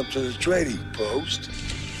passengers up to the trading post.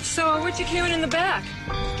 So, what you carrying in the back?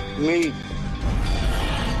 Me.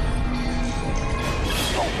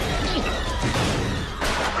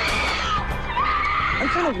 I'm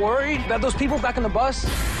kind of worried about those people back on the bus.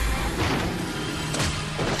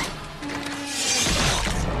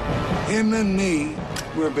 Him and me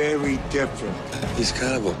were very different. He's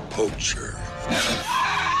kind of a poacher.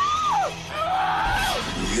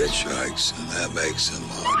 He hitchhikes, and that makes him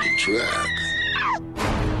hard to track.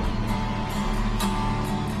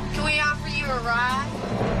 Can we offer you a ride?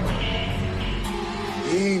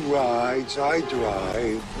 He rides, I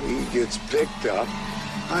drive, he gets picked up.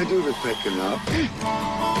 I do the picking up.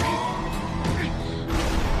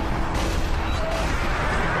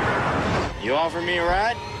 You offer me a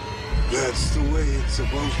ride? That's the way it's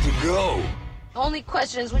supposed to go. Only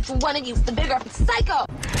question is which one of you's the bigger psycho?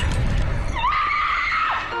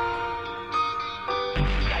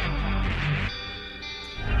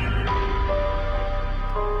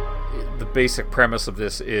 The basic premise of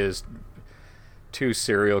this is two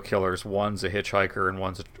serial killers. One's a hitchhiker and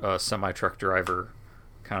one's a semi-truck driver.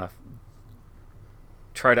 Kind of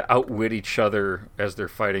try to outwit each other as they're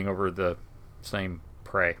fighting over the same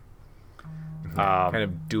prey. Kind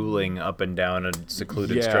of dueling up and down a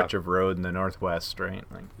secluded stretch of road in the Northwest, right?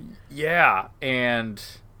 Yeah, and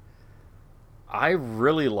I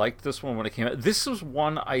really liked this one when it came out. This was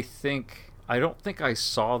one I don't think I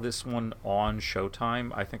saw this one on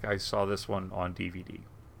Showtime. I think I saw this one on DVD.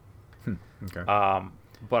 Okay.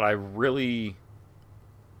 But I really,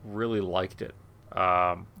 really liked it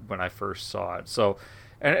when I first saw it. So,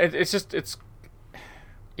 and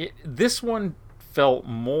this one felt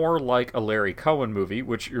more like a Larry Cohen movie,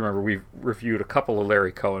 which you remember we reviewed a couple of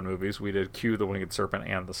Larry Cohen movies. We did Q, the Winged Serpent,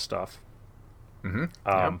 and The Stuff.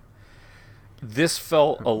 Mm-hmm. This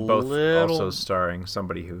felt Both little... also starring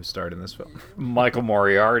somebody who starred in this film. Michael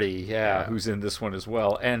Moriarty, who's in this one as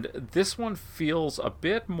well. And this one feels a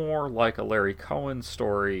bit more like a Larry Cohen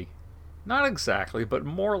story. Not exactly, but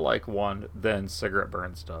more like one than Cigarette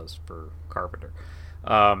Burns does for Carpenter.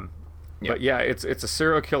 But yeah, it's a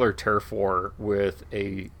serial killer turf war with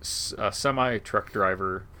a semi-truck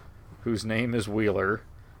driver whose name is Wheeler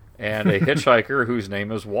and a hitchhiker whose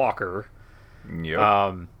name is Walker.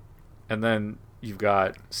 Yep. And then you've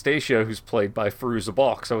got Stacia, who's played by Fairuza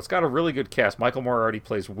Balk. So it's got a really good cast. Michael Moriarty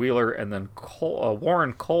plays Wheeler, and then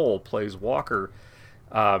Warren Cole plays Walker,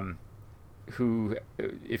 who,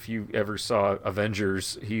 if you ever saw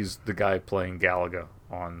Avengers, he's the guy playing Galaga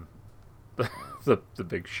on the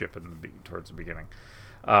big ship towards the beginning.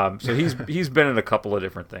 So he's been in a couple of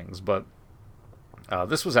different things, but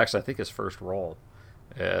this was actually, I think, his first role.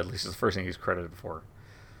 At least it's the first thing he's credited for.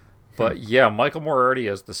 But yeah, Michael Moriarty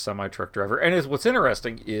as the semi-truck driver. And what's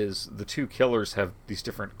interesting is the two killers have these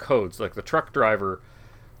different codes. Like the truck driver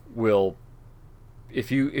will,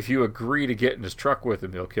 if you agree to get in his truck with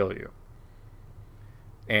him, he'll kill you.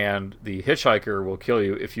 And the hitchhiker will kill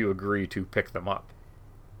you if you agree to pick them up.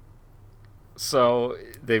 So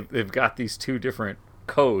they've got these two different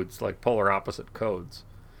codes, like polar opposite codes,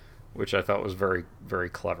 which I thought was very, very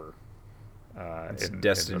clever. It's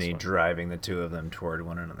destiny driving the two of them toward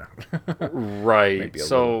one another. Right.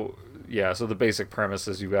 So the basic premise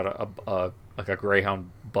is you've got a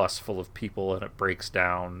Greyhound bus full of people and it breaks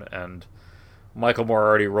down, and Michael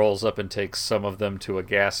Moriarty rolls up and takes some of them to a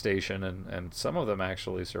gas station, and some of them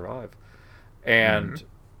actually survive. And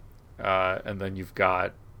and then you've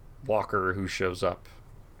got Walker, who shows up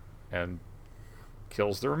and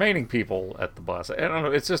kills the remaining people at the bus. I don't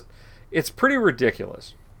know. It's pretty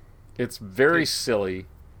ridiculous. It's very silly.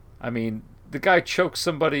 I mean, the guy chokes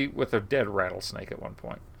somebody with a dead rattlesnake at one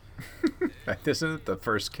point. Isn't it the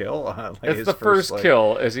first kill? It's the first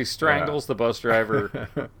kill as he strangles the bus driver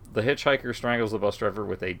the hitchhiker strangles the bus driver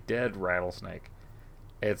with a dead rattlesnake.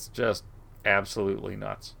 It's just absolutely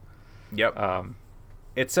nuts. Yep.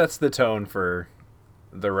 It sets the tone for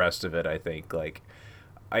the rest of it, I think. Like,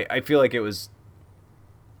 I feel like it was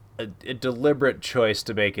a deliberate choice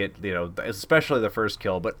to make it, you know, especially the first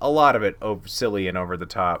kill, but a lot of it silly and over the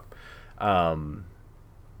top.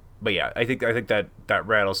 But yeah, I think that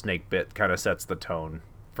rattlesnake bit kind of sets the tone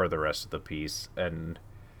for the rest of the piece, and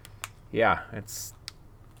yeah, it's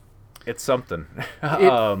something.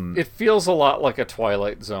 It feels a lot like a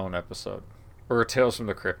Twilight Zone episode or a Tales from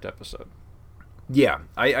the Crypt episode. Yeah,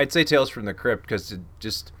 I'd say Tales from the Crypt because it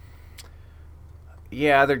just,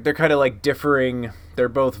 yeah, they're kind of like differing. They're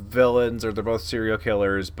both villains or they're both serial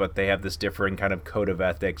killers, but they have this differing kind of code of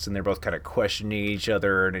ethics, and they're both kind of questioning each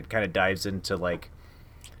other, and it kind of dives into like,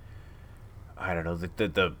 I don't know,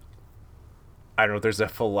 the I don't know if there's a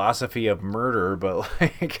philosophy of murder, but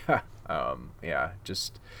like, yeah,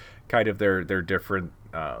 just kind of their different,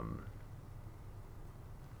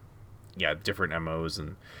 different MOs,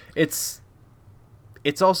 and it's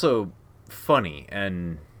also funny,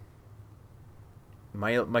 and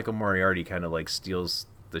Michael Moriarty kind of like steals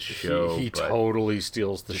the show. He totally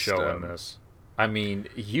steals the show in this. I mean,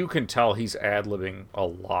 you can tell he's ad-libbing a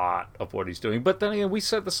lot of what he's doing. But then again, we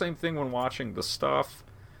said the same thing when watching The Stuff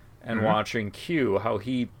and watching Q, how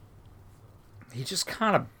he just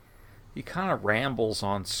kind of rambles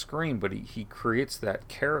on screen, but he creates that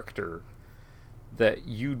character that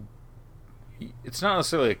it's not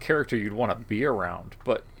necessarily a character you'd want to be around,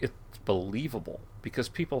 but it's believable because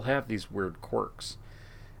people have these weird quirks.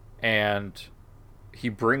 And he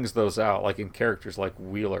brings those out, like in characters like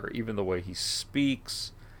Wheeler, even the way he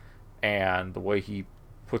speaks and the way he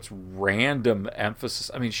puts random emphasis.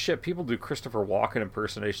 I mean, shit, people do Christopher Walken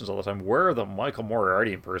impersonations all the time. Where are the Michael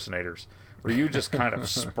Moriarty impersonators? Where you just kind of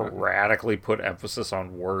sporadically put emphasis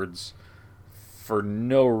on words for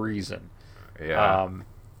no reason. Yeah.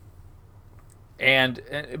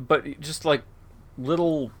 But just like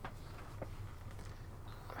little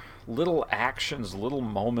actions, little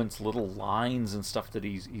moments, little lines and stuff that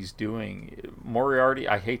he's doing. Moriarty,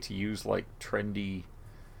 I hate to use like trendy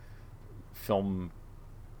film,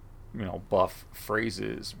 buff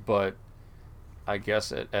phrases, but I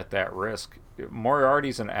guess at that risk,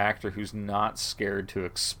 Moriarty's an actor who's not scared to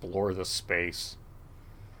explore the space.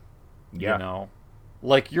 Yeah.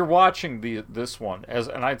 Like you're watching this one,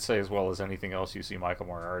 and I'd say as well as anything else you see Michael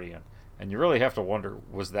Moriarty in, and you really have to wonder,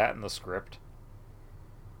 was that in the script?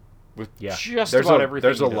 With just about everything.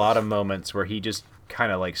 There's a lot of moments where he just kind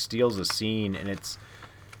of like steals a scene, and it's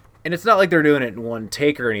not like they're doing it in one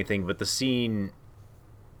take or anything, but the scene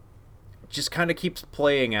just kind of keeps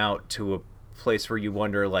playing out to a place where you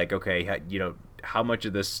wonder, like, okay, how much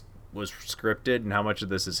of this was scripted and how much of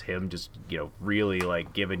this is him just really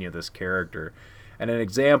like giving you this character. And an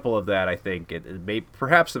example of that, I think, it may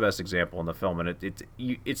perhaps the best example in the film, and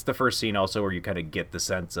it's the first scene also where you kind of get the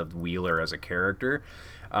sense of Wheeler as a character,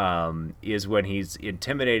 is when he's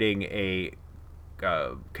intimidating a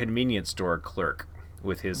convenience store clerk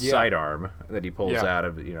with his sidearm that he pulls out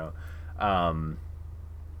of,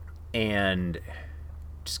 and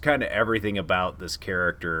just kind of everything about this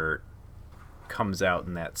character comes out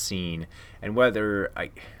in that scene. And whether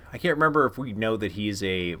I can't remember if we know that he's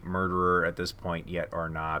a murderer at this point yet or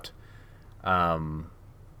not. I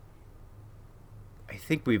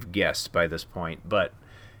think we've guessed by this point, but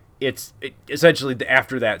it's essentially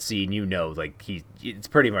after that scene, like it's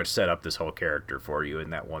pretty much set up this whole character for you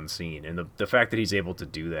in that one scene, and the fact that he's able to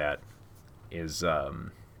do that is I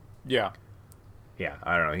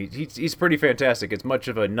don't know, he's pretty fantastic. As much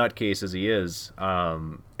of a nutcase as he is, I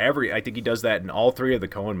think he does that in all three of the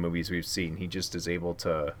Coen movies we've seen. He just is able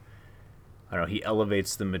to, I don't know, he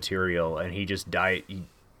elevates the material, and he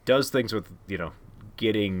does things with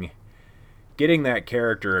getting that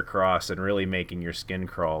character across and really making your skin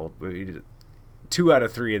crawl. 2 out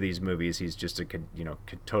of 3 of these movies, he's just a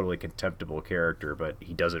totally contemptible character, but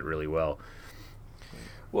he does it really well.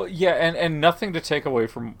 Well, yeah, and nothing to take away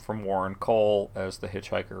from Warren Cole as the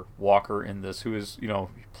hitchhiker Walker in this, who is, he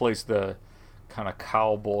plays the kind of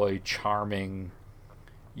cowboy, charming,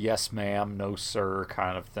 yes ma'am, no sir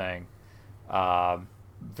kind of thing.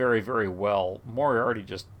 Very, very well. Moriarty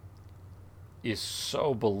just is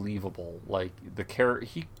so believable. Like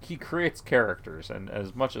he creates characters, and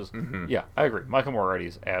as much as I agree, Michael Moriarty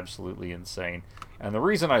is absolutely insane. And the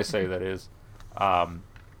reason I say that is,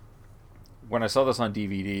 when I saw this on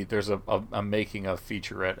DVD, there's a making of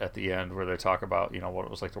featurette at the end where they talk about what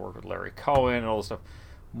it was like to work with Larry Cohen and all this stuff.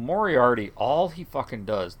 Moriarty, all he fucking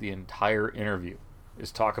does the entire interview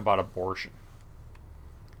is talk about abortion.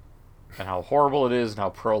 and how horrible it is and how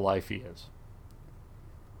pro-life he is.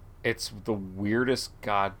 It's the weirdest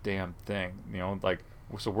goddamn thing, you know, like,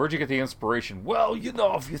 so where'd you get the inspiration? Well, you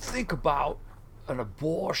know, if you think about an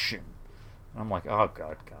abortion. I'm like, oh,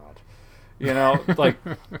 God. You know, like,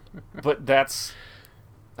 but that's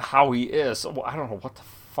how he is. Well, I don't know what the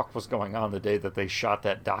fuck was going on the day that they shot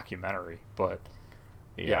that documentary, but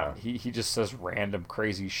yeah, he just says random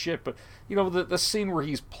crazy shit. But, you know, the scene where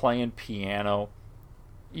he's playing piano,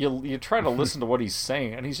 you try to listen to what he's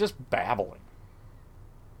saying, and he's just babbling.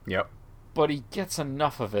 Yep. But he gets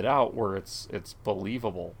enough of it out where it's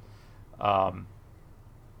believable.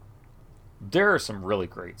 There are some really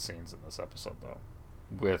great scenes in this episode, though,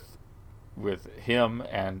 with him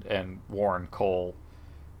and Warren Cole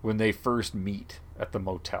when they first meet at the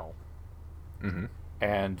motel,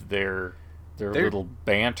 and their little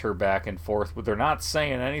banter back and forth. But they're not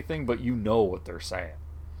saying anything, but you know what they're saying.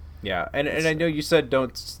 Yeah, and I know you said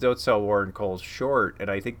don't sell Warren Cole short,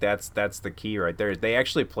 and I think that's the key right there. They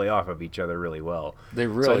actually play off of each other really well. They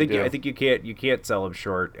really do. I think you can't sell him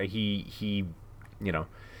short. He you know,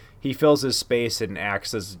 he fills his space and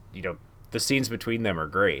acts as, you know, the scenes between them are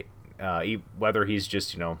great. Whether he's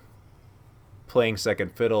just, you know, playing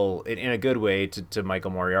second fiddle in a good way to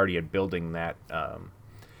Michael Moriarty and building that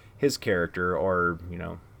his character, or, you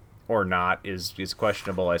know, or not is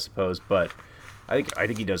questionable, I suppose, but I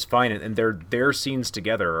think he does fine, and their scenes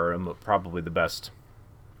together are probably the best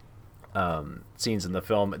scenes in the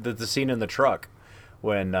film. The scene in the truck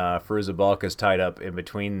when Fairuza Balk is tied up in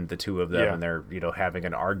between the two of them, and they're, you know, having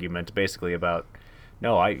an argument basically about,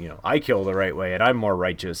 no, I kill the right way, and I'm more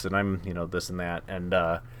righteous, and I'm, you know, this and that, and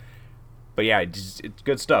but yeah, it's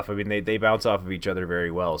good stuff. I mean, they bounce off of each other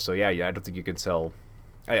very well. So yeah, I don't think you can sell.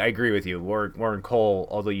 I agree with you, Warren Cole,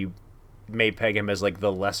 although you may peg him as like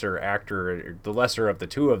the lesser actor, the lesser of the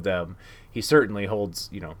two of them, he certainly holds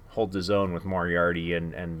his own with Moriarty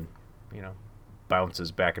and you know,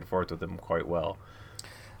 bounces back and forth with him quite well.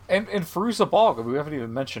 And Fairuza Balk, we haven't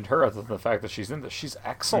even mentioned her other than the fact that she's in this. She's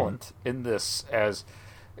excellent in this, as,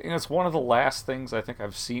 you know, it's one of the last things I think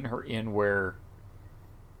I've seen her in where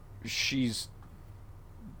she's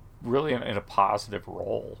really in a positive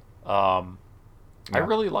role. I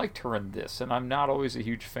really liked her in this, and I'm not always a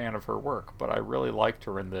huge fan of her work, but I really liked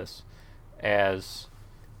her in this as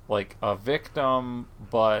like a victim,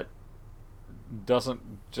 but doesn't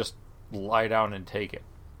just lie down and take it.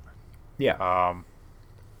 Yeah.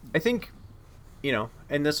 I think, you know,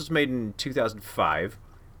 and this was made in 2005.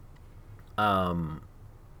 And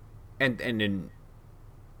in,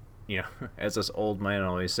 you know, as this old man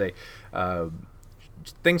always say,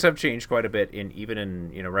 things have changed quite a bit even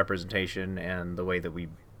in, you know, representation and the way that we,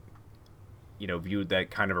 you know, viewed that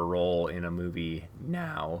kind of a role in a movie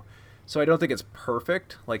now. So I don't think it's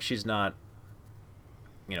perfect. Like, she's not,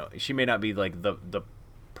 you know, she may not be like the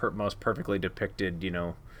most perfectly depicted, you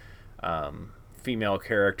know, female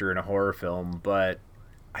character in a horror film, but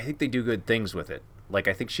I think they do good things with it. Like,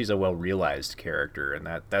 I think she's a well-realized character,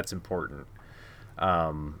 and that's important.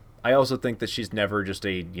 I also think that she's never just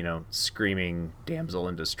a, you know, screaming damsel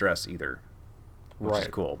in distress either, which is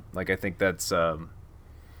cool. Like, I think that's, I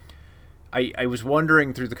was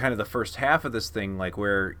wondering through the kind of the first half of this thing, like,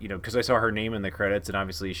 where, you know, because I saw her name in the credits, and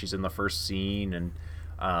obviously she's in the first scene, and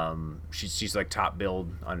she's like top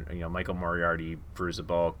billed on, you know, Michael Moriarty, Fairuza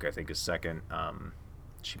Balk, I think, is second.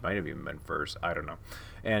 She might have even been first, I don't know,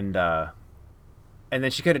 and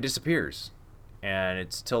then she kind of disappears. And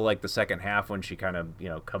it's till like the second half when she kind of, you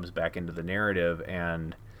know, comes back into the narrative.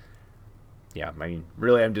 And yeah, I mean,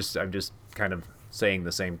 really, I'm just kind of saying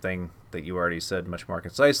the same thing that you already said much more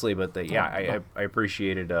concisely. But that, yeah, I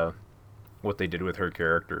appreciated what they did with her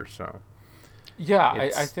character. So yeah,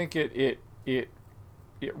 I think it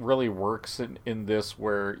really works in this,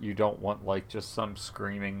 where you don't want like just some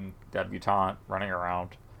screaming debutante running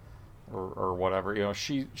around or whatever. You know,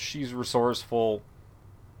 she's resourceful.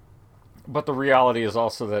 But the reality is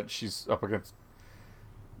also that she's up against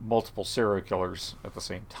multiple serial killers at the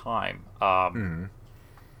same time.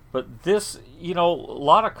 But this, you know, a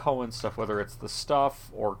lot of Coen stuff, whether it's The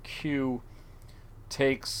Stuff or Q,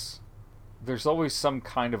 there's always some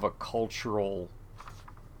kind of a cultural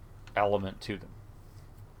element to them.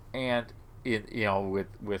 And you know,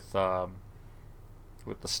 with The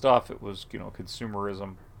Stuff, it was, you know,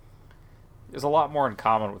 consumerism. There's a lot more in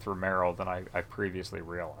common with Romero than I previously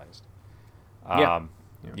realized.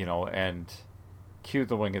 You know, and Q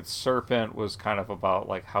the Winged Serpent was kind of about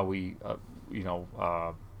like how we, you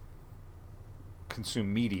know,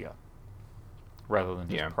 consume media rather than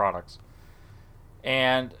just products.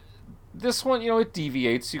 And this one, you know, it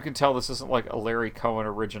deviates. You can tell this isn't like a Larry Cohen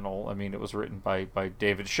original. I mean, it was written by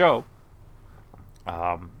David Show,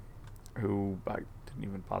 who I didn't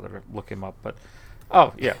even bother to look him up, but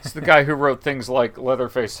oh yeah, it's the guy who wrote things like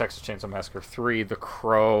Leatherface, Texas Chainsaw Massacre 3, The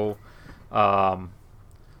Crow.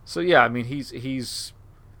 So yeah, I mean he's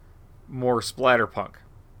more splatterpunk.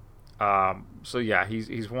 So yeah,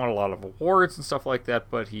 he's won a lot of awards and stuff like that,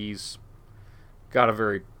 but he's got a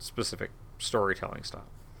very specific storytelling style.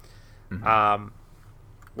 Mm-hmm.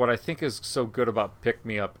 What I think is so good about Pick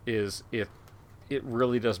Me Up is it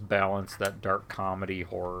really does balance that dark comedy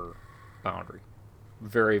horror boundary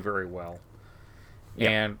very, very well. Yeah.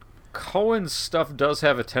 And Cohen's stuff does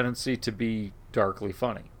have a tendency to be darkly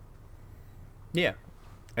funny. Yeah.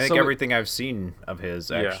 I think everything I've seen of his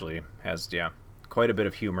actually has quite a bit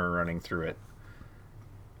of humor running through it.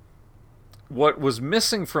 What was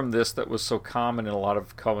missing from this that was so common in a lot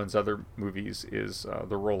of Cohen's other movies is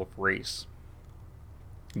the role of race.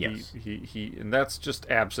 Yes. He and that's just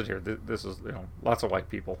absent here. This is, lots of white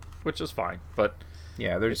people, which is fine, but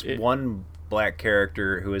yeah, there's one black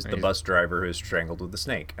character who is the bus driver who is strangled with a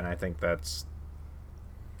snake, and I think that's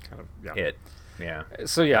kind of it. Yeah.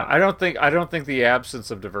 So yeah, I don't think the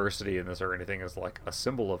absence of diversity in this or anything is like a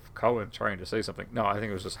symbol of Cohen trying to say something. No, I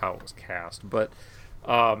think it was just how it was cast. But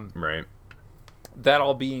right. That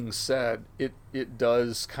all being said, it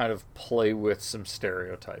does kind of play with some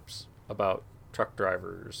stereotypes about truck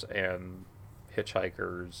drivers and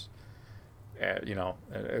hitchhikers.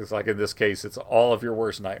 It's like in this case, it's all of your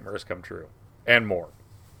worst nightmares come true and more.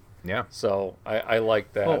 Yeah. So I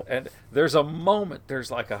like that. Oh. And there's a moment,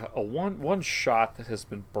 there's like a one shot that has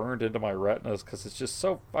been burned into my retinas because it's just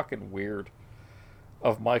so fucking weird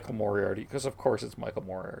of Michael Moriarty, because of course it's Michael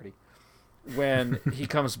Moriarty, when he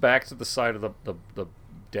comes back to the side of the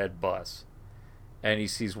dead bus and he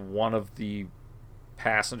sees one of the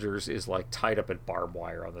passengers is like tied up in barbed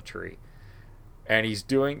wire on the tree. And he's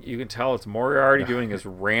doing, you can tell it's Moriarty doing his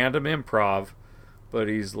random improv, but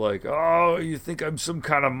he's like, oh, you think I'm some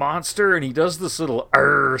kind of monster? And he does this little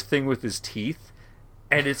thing with his teeth.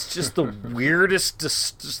 And it's just the weirdest,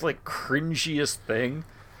 just like cringiest thing.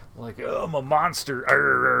 Like, oh, I'm a monster.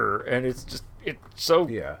 And it's so,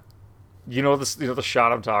 you know the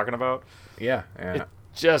shot I'm talking about? Yeah.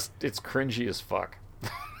 It's cringy as fuck.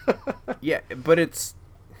 Yeah, but it's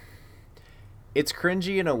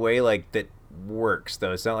cringy in a way like that works,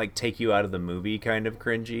 though. It's not like take you out of the movie kind of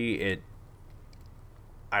cringy.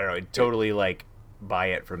 I don't know, it totally like buy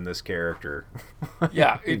it from this character.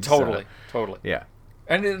 Yeah, totally. Yeah.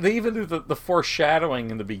 And they even do the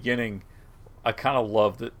foreshadowing in the beginning. I kind of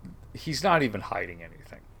love that he's not even hiding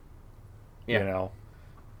anything. Yeah. You know?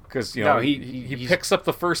 Because, he picks up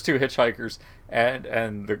the first two hitchhikers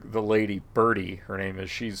and the lady, Bertie, her name is,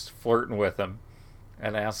 she's flirting with him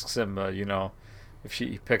and asks him, if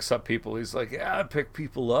he picks up people. He's like, yeah, I pick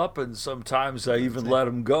people up and sometimes I even let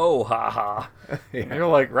them go, haha. Yeah. And you're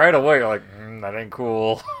like, right away, you're like, that ain't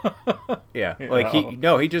cool. Yeah,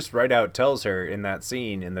 he just right out tells her in that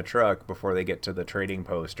scene in the truck before they get to the trading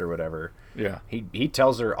post or whatever. Yeah. He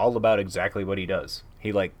tells her all about exactly what he does.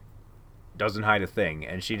 He doesn't hide a thing,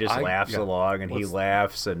 and she just laughs along, and he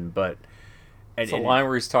laughs, it's a line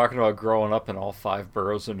where he's talking about growing up in all 5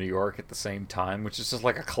 boroughs of New York at the same time, which is just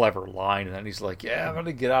like a clever line. And then he's like, yeah, I'm going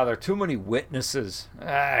to get out of there. Too many witnesses.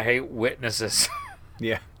 I hate witnesses.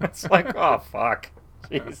 Yeah. It's like, oh, fuck.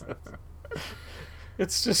 Jesus.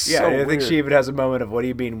 It's just so weird. I think weird. she even has a moment of, what do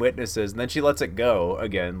you mean witnesses? And then she lets it go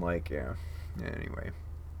again, anyway.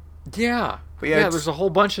 Yeah. But there's a whole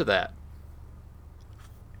bunch of that.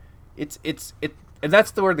 And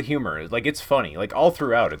that's where the humor is. It's funny. All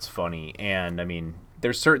throughout, it's funny. And, I mean,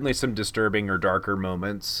 there's certainly some disturbing or darker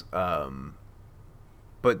moments.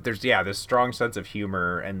 But there's, this strong sense of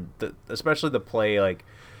humor. And especially the play,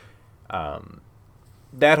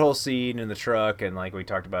 that whole scene in the truck. And, we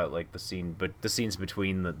talked about, the scenes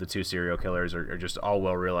between the two serial killers are just all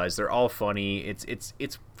well realized. They're all funny.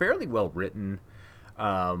 It's fairly well written.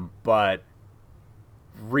 But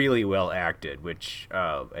really well acted, which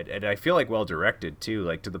and I feel well directed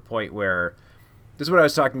too, to the point where this is what I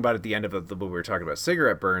was talking about at the end of when we were talking about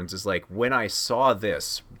Cigarette Burns, is when I saw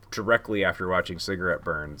this directly after watching Cigarette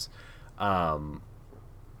Burns,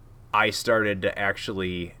 I started to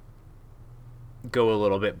actually go a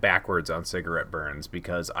little bit backwards on Cigarette Burns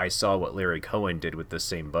because I saw what Larry Cohen did with the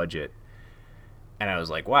same budget. And I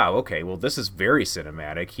was like, wow, okay, well, this is very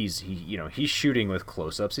cinematic. He's shooting with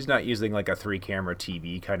close-ups. He's not using a 3-camera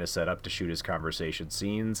TV kind of setup to shoot his conversation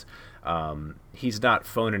scenes. He's not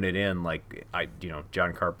phoning it in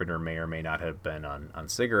John Carpenter may or may not have been on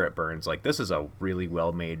Cigarette Burns. This is a really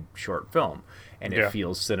well-made short film, and it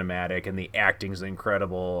feels cinematic, and the acting's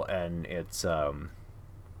incredible, and it's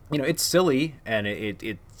it's silly, and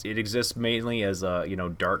it exists mainly as a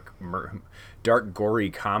dark gory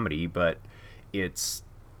comedy, but it's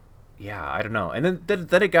I don't know. And then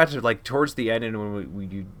it got to like towards the end, and when we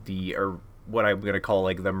do what I'm gonna call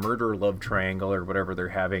like the murder love triangle or whatever they're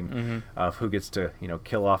having of who gets to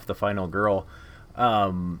kill off the final girl.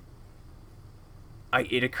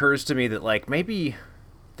 It occurs to me that like maybe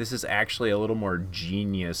this is actually a little more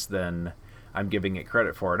genius than I'm giving it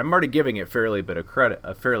credit for, and I'm already giving it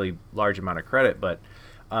a fairly large amount of credit, but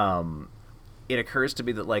it occurs to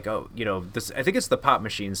me that like this, I think it's the pop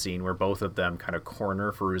machine scene where both of them kind of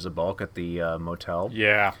corner Fairuza Balk at the motel.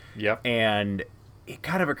 Yeah. Yep. And it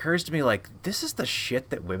kind of occurs to me like this is the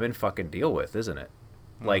shit that women fucking deal with, isn't it?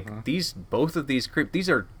 Like both of these creeps, these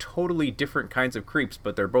are totally different kinds of creeps,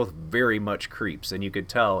 but they're both very much creeps, and you could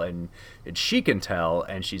tell, and she can tell,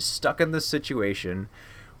 and she's stuck in this situation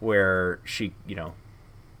where she,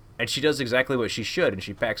 and she does exactly what she should, and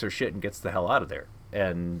she packs her shit and gets the hell out of there.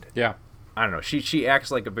 And yeah, I don't know, she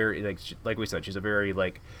acts like a very like we said, she's a very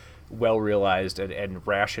like well realized and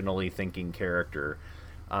rationally thinking character.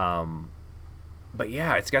 But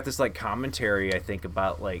yeah, it's got this like commentary, I think,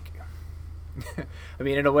 about like. I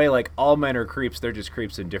mean, in a way, like all men are creeps. They're just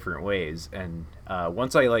creeps in different ways. And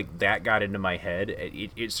once I like that got into my head,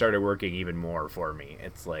 it started working even more for me.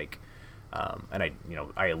 It's like, and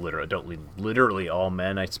I literally don't literally all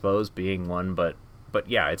men, I suppose, being one, but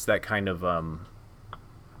yeah, it's that kind of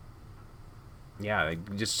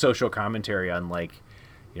just social commentary on like,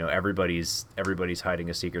 everybody's hiding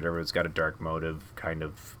a secret. Everyone's got a dark motive, kind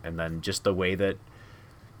of, and then just the way that,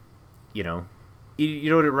 You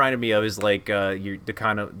know what it reminded me of is like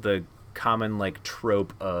the common like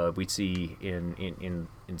trope we see in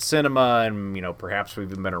cinema, and perhaps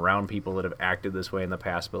we've even been around people that have acted this way in the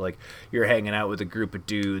past, but like you're hanging out with a group of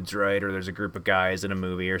dudes, right, or there's a group of guys in a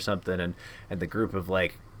movie or something, and the group of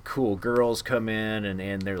like cool girls come in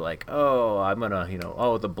and they're like, oh, I'm gonna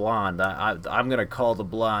the blonde, I'm gonna call the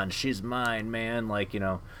blonde, she's mine, man, like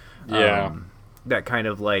that kind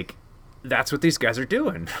of like, that's what these guys are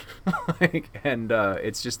doing. And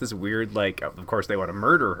it's just this weird, like, of course they want to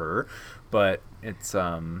murder her, but it's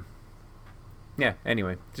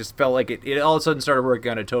anyway, just felt like it all of a sudden started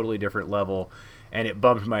working on a totally different level, and it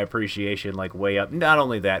bumped my appreciation like way up. Not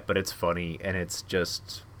only that, but it's funny, and it's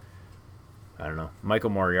just, I don't know,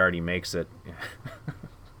 Michael Moriarty makes it.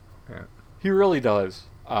 Yeah. He really does.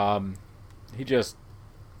 He just,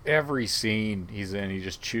 every scene he's in, he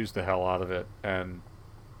just chews the hell out of it, and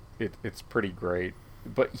it's pretty great.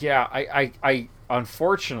 But yeah, I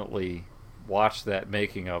unfortunately watched that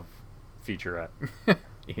making of featurette.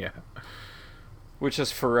 Yeah. Which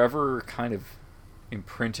has forever kind of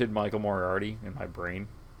imprinted Michael Moriarty in my brain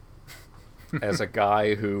as a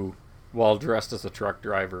guy who, while dressed as a truck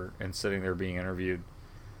driver and sitting there being interviewed,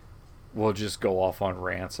 will just go off on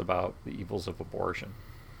rants about the evils of abortion.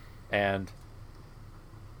 And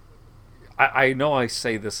I know I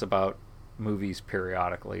say this about movies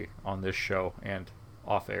periodically on this show and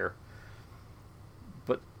off air,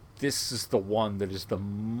 but this is the one that is the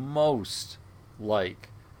most like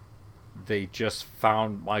they just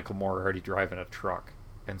found Michael Moriarty driving a truck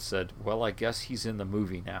and said, well, I guess he's in the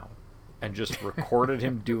movie now, and just recorded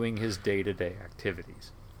him doing his day-to-day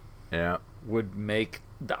activities. Yeah,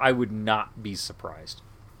 I would not be surprised.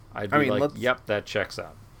 I'd be like, yep, that checks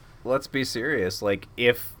out. Let's be serious. Like,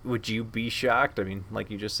 would you be shocked? I mean,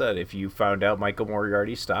 like you just said, if you found out Michael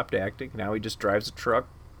Moriarty stopped acting, now he just drives a truck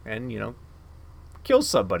and, kills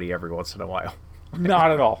somebody every once in a while.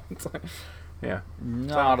 Not at all. Yeah.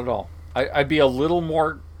 Not at all. I'd be a little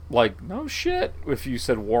more like, no shit, if you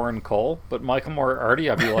said Warren Cole, but Michael Moriarty,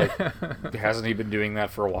 I'd be like, hasn't he been doing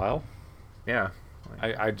that for a while? Yeah.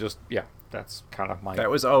 I just, that's kind of my...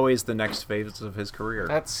 That was always the next phase of his career.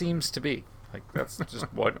 That seems to be. Like, that's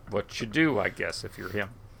just what you do, I guess, if you're him.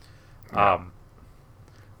 Yeah.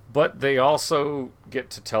 But they also get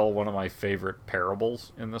to tell one of my favorite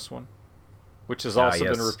parables in this one, which has also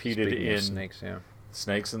been repeated in Snakes,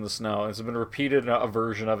 Snakes in the Snow. It's been repeated, a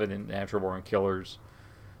version of it in Natural Born Killers,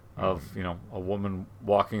 of a woman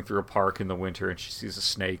walking through a park in the winter and she sees a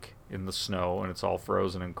snake in the snow and it's all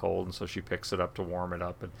frozen and cold, and so she picks it up to warm it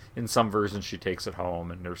up, and in some versions she takes it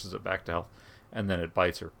home and nurses it back to health, and then it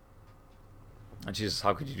bites her. And she says,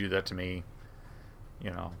 how could you do that to me?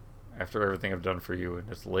 After everything I've done for you. And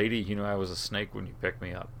it's, lady, I was a snake when you picked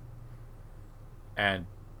me up. And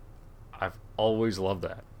I've always loved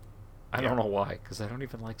that. I don't know why, because I don't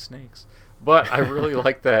even like snakes. But I really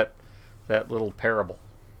like that little parable.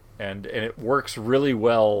 And it works really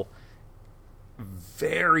well,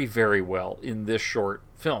 very, very well in this short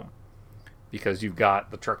film. Because you've got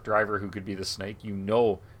the truck driver who could be the snake.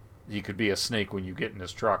 he could be a snake when you get in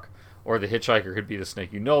his truck, or the hitchhiker could be the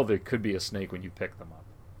snake. You know there could be a snake when you pick them up.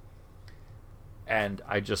 And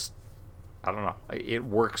I don't know. It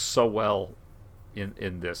works so well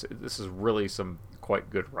in this. This is really some quite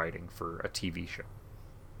good writing for a TV show.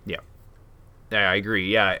 Yeah. Yeah, I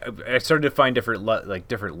agree. Yeah, I started to find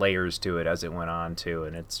different layers to it as it went on too,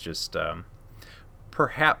 and it's just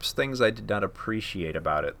perhaps things I did not appreciate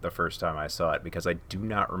about it the first time I saw it, because I do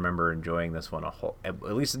not remember enjoying this one at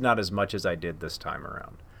least not as much as I did this time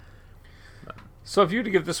around. So if you were to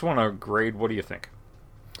give this one a grade, what do you think?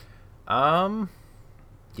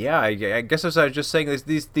 Yeah, I guess as I was just saying,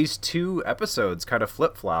 these two episodes kind of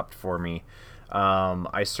flip-flopped for me.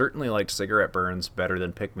 I certainly liked Cigarette Burns better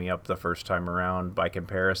than Pick Me Up the first time around by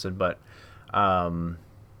comparison, but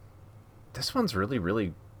this one's really,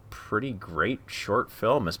 really pretty great short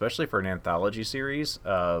film, especially for an anthology series.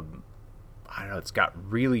 I don't know, it's got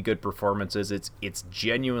really good performances. It's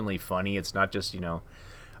genuinely funny. It's not just,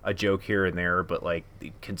 a joke here and there, but like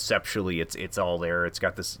conceptually it's all there. It's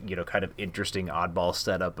got this, kind of interesting oddball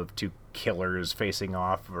setup of two killers facing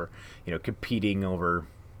off or, competing over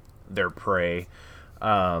their prey.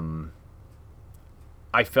 I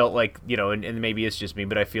felt like, and maybe it's just me,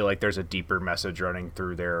 but I feel like there's a deeper message running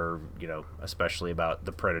through there, especially about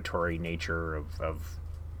the predatory nature of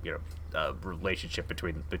relationship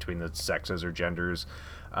between the sexes or genders.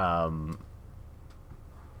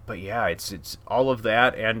 But yeah, it's all of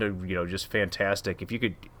that and just fantastic. If you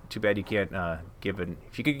could, too bad you can't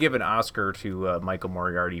if you could give an Oscar to Michael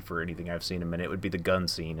Moriarty for anything I've seen him in, it would be the gun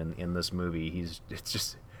scene in this movie.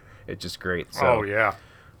 It's just great. So, oh yeah.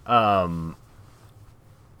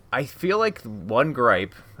 I feel like one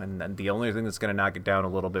gripe, and the only thing that's going to knock it down a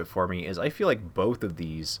little bit for me, is I feel like both of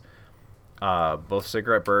these, both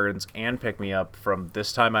Cigarette Burns and Pick Me Up, from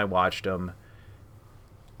this time I watched them,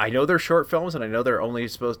 I know they're short films, and I know they're only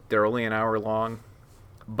an hour long,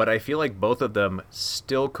 but I feel like both of them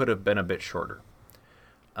still could have been a bit shorter.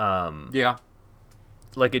 Yeah.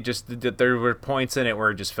 Like there were points in it where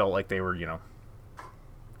it just felt like they were,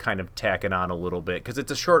 kind of tacking on a little bit, because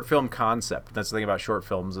it's a short film concept. That's the thing about short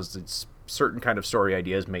films, is it's certain kind of story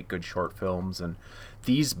ideas make good short films, and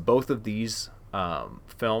both of these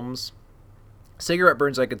films, Cigarette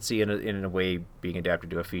Burns I could see in a way being adapted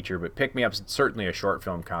to a feature, but Pick Me Up's certainly a short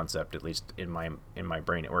film concept, at least in my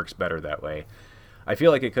brain. It works better that way. I feel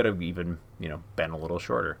like it could have even been a little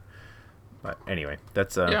shorter, but anyway,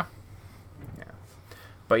 that's yeah.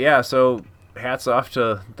 But yeah, so hats off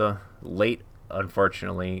to the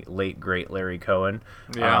unfortunately late great Larry Cohen.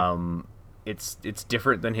 Yeah. It's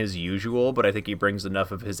different than his usual, but I think he brings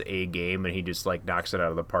enough of his A game, and he just knocks it out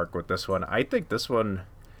of the park with this one. I think this one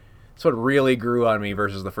really grew on me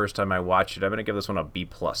versus the first time I watched it. I'm gonna give this one a B+,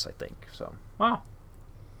 I think. So wow.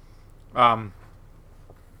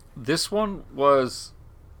 This one was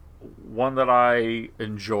one that I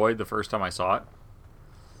enjoyed the first time I saw it,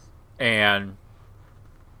 and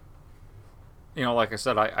like I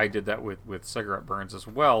said, I did that with Cigarette Burns as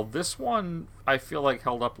well. This one I feel like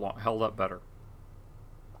held up better.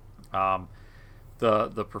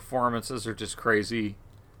 The performances are just crazy.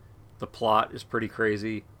 The plot is pretty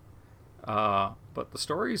crazy. But the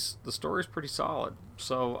story's pretty solid.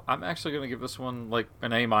 So I'm actually going to give this one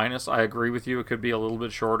an A-. I agree with you. It could be a little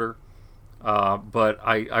bit shorter. But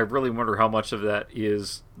I really wonder how much of that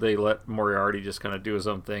is they let Moriarty just kind of do his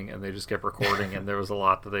own thing, and they just kept recording, and there was a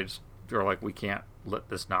lot that they were like, we can't let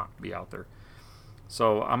this not be out there.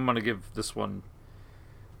 So I'm going to give this one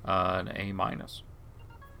an A-.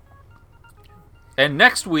 And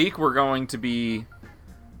next week we're going to be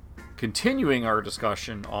continuing our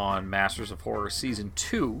discussion on Masters of Horror Season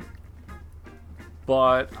 2.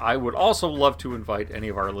 But I would also love to invite any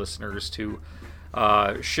of our listeners to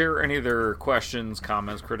share any of their questions,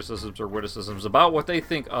 comments, criticisms, or witticisms about what they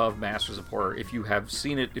think of Masters of Horror. If you have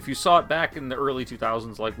seen it, if you saw it back in the early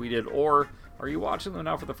 2000s like we did, or are you watching them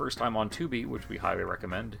now for the first time on Tubi, which we highly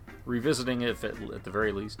recommend, revisiting it at the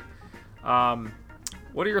very least.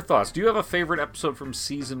 What are your thoughts? Do you have a favorite episode from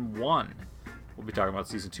Season 1? We'll be talking about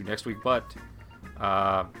Season 2 next week, but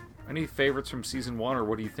any favorites from Season 1, or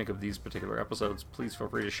what do you think of these particular episodes? Please feel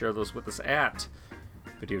free to share those with us at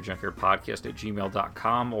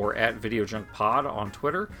videojunkyardpodcast@gmail.com or at videojunkpod on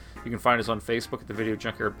Twitter. You can find us on Facebook at the Video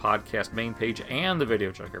Junkyard Podcast main page and the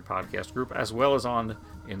Video Junkyard Podcast group, as well as on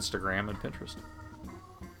Instagram and Pinterest.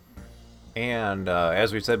 And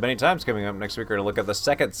as we've said many times, coming up next week, we're going to look at the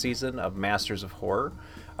second season of Masters of Horror.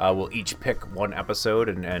 We'll each pick one episode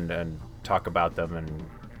and talk about them and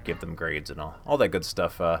give them grades and all that good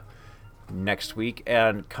stuff next week.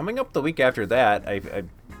 And coming up the week after that, I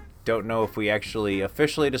don't know if we actually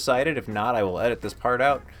officially decided. If not, I will edit this part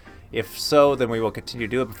out. If so, then we will continue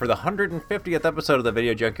to do it. But for the 150th episode of the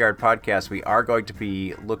Video Junkyard podcast, we are going to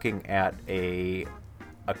be looking at a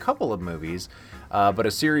couple of movies, but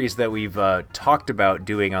a series that we've talked about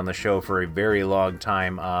doing on the show for a very long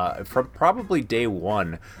time. From probably day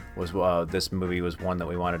one, was this movie was one that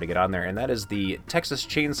we wanted to get on there, and that is the Texas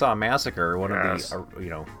Chainsaw Massacre, one of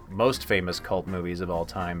the most famous cult movies of all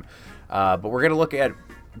time. But we're going to look at,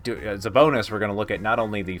 as a bonus, we're going to look at not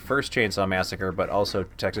only the first Chainsaw Massacre, but also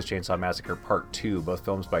Texas Chainsaw Massacre Part 2, both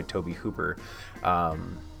films by Tobe Hooper.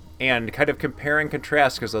 And kind of compare and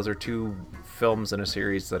contrast, because those are two films in a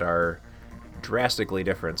series that are drastically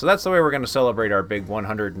different. So that's the way we're going to celebrate our big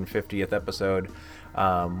 150th episode,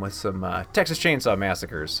 with some Texas Chainsaw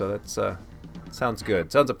Massacres. So that's sounds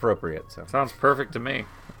good. Sounds appropriate. So. Sounds perfect to me.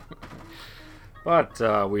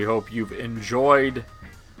 But we hope you've enjoyed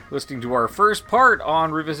listening to our first part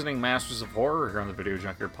on revisiting Masters of Horror here on the Video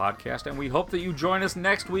Junkyard podcast, and we hope that you join us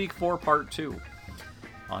next week for part 2.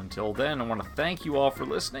 Until then, I want to thank you all for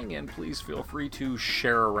listening, and please feel free to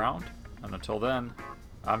share around. And until then,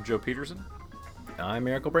 I'm Joe Peterson. I'm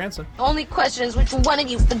Miracle Branson. Only question is which one of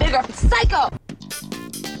you is the bigger psycho?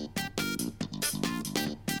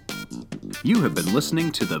 You have been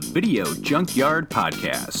listening to the Video Junkyard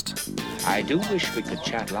podcast. I do wish we could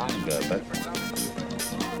chat longer, but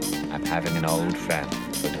I'm having an old friend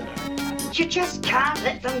for dinner. You just can't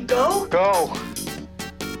let them go. Go!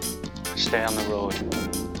 Stay on the road.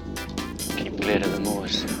 Keep clear to the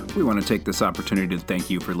moors. We want to take this opportunity to thank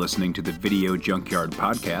you for listening to the Video Junkyard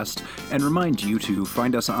podcast and remind you to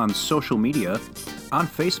find us on social media on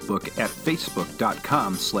Facebook at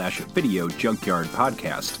facebook.com/Video Junkyard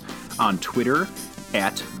Podcast, on Twitter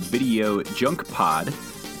at Video Junk Pod,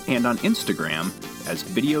 and on Instagram as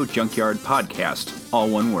Video Junkyard Podcast, all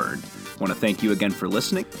one word. Want to thank you again for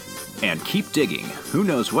listening, and keep digging. Who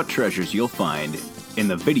knows what treasures you'll find in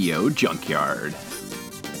the Video Junkyard.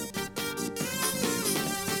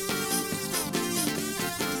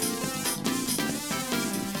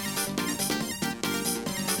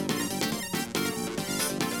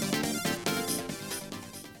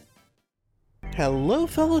 Hello,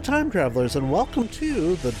 fellow time travelers, and welcome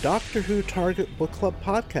to the Doctor Who Target Book Club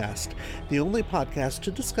podcast, the only podcast to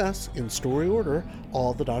discuss, in story order,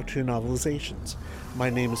 all the Doctor Who novelizations. My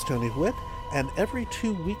name is Tony Witt, and every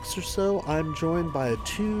 2 weeks or so, I'm joined by a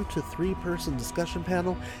 2 to 3 person discussion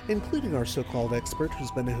panel, including our so-called expert who's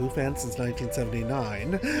been a Who fan since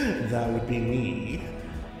 1979. That would be me.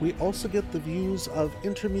 We also get the views of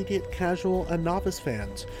intermediate, casual, and novice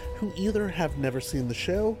fans who either have never seen the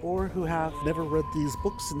show or who have never read these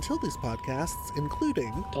books until these podcasts,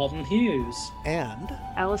 including Dalton Hughes and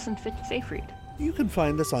Allison Seyfried. You can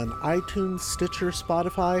find us on iTunes, Stitcher,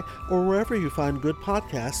 Spotify, or wherever you find good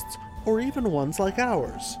podcasts, or even ones like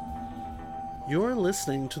ours. You're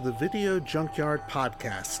listening to the Video Junkyard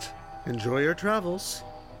podcast. Enjoy your travels.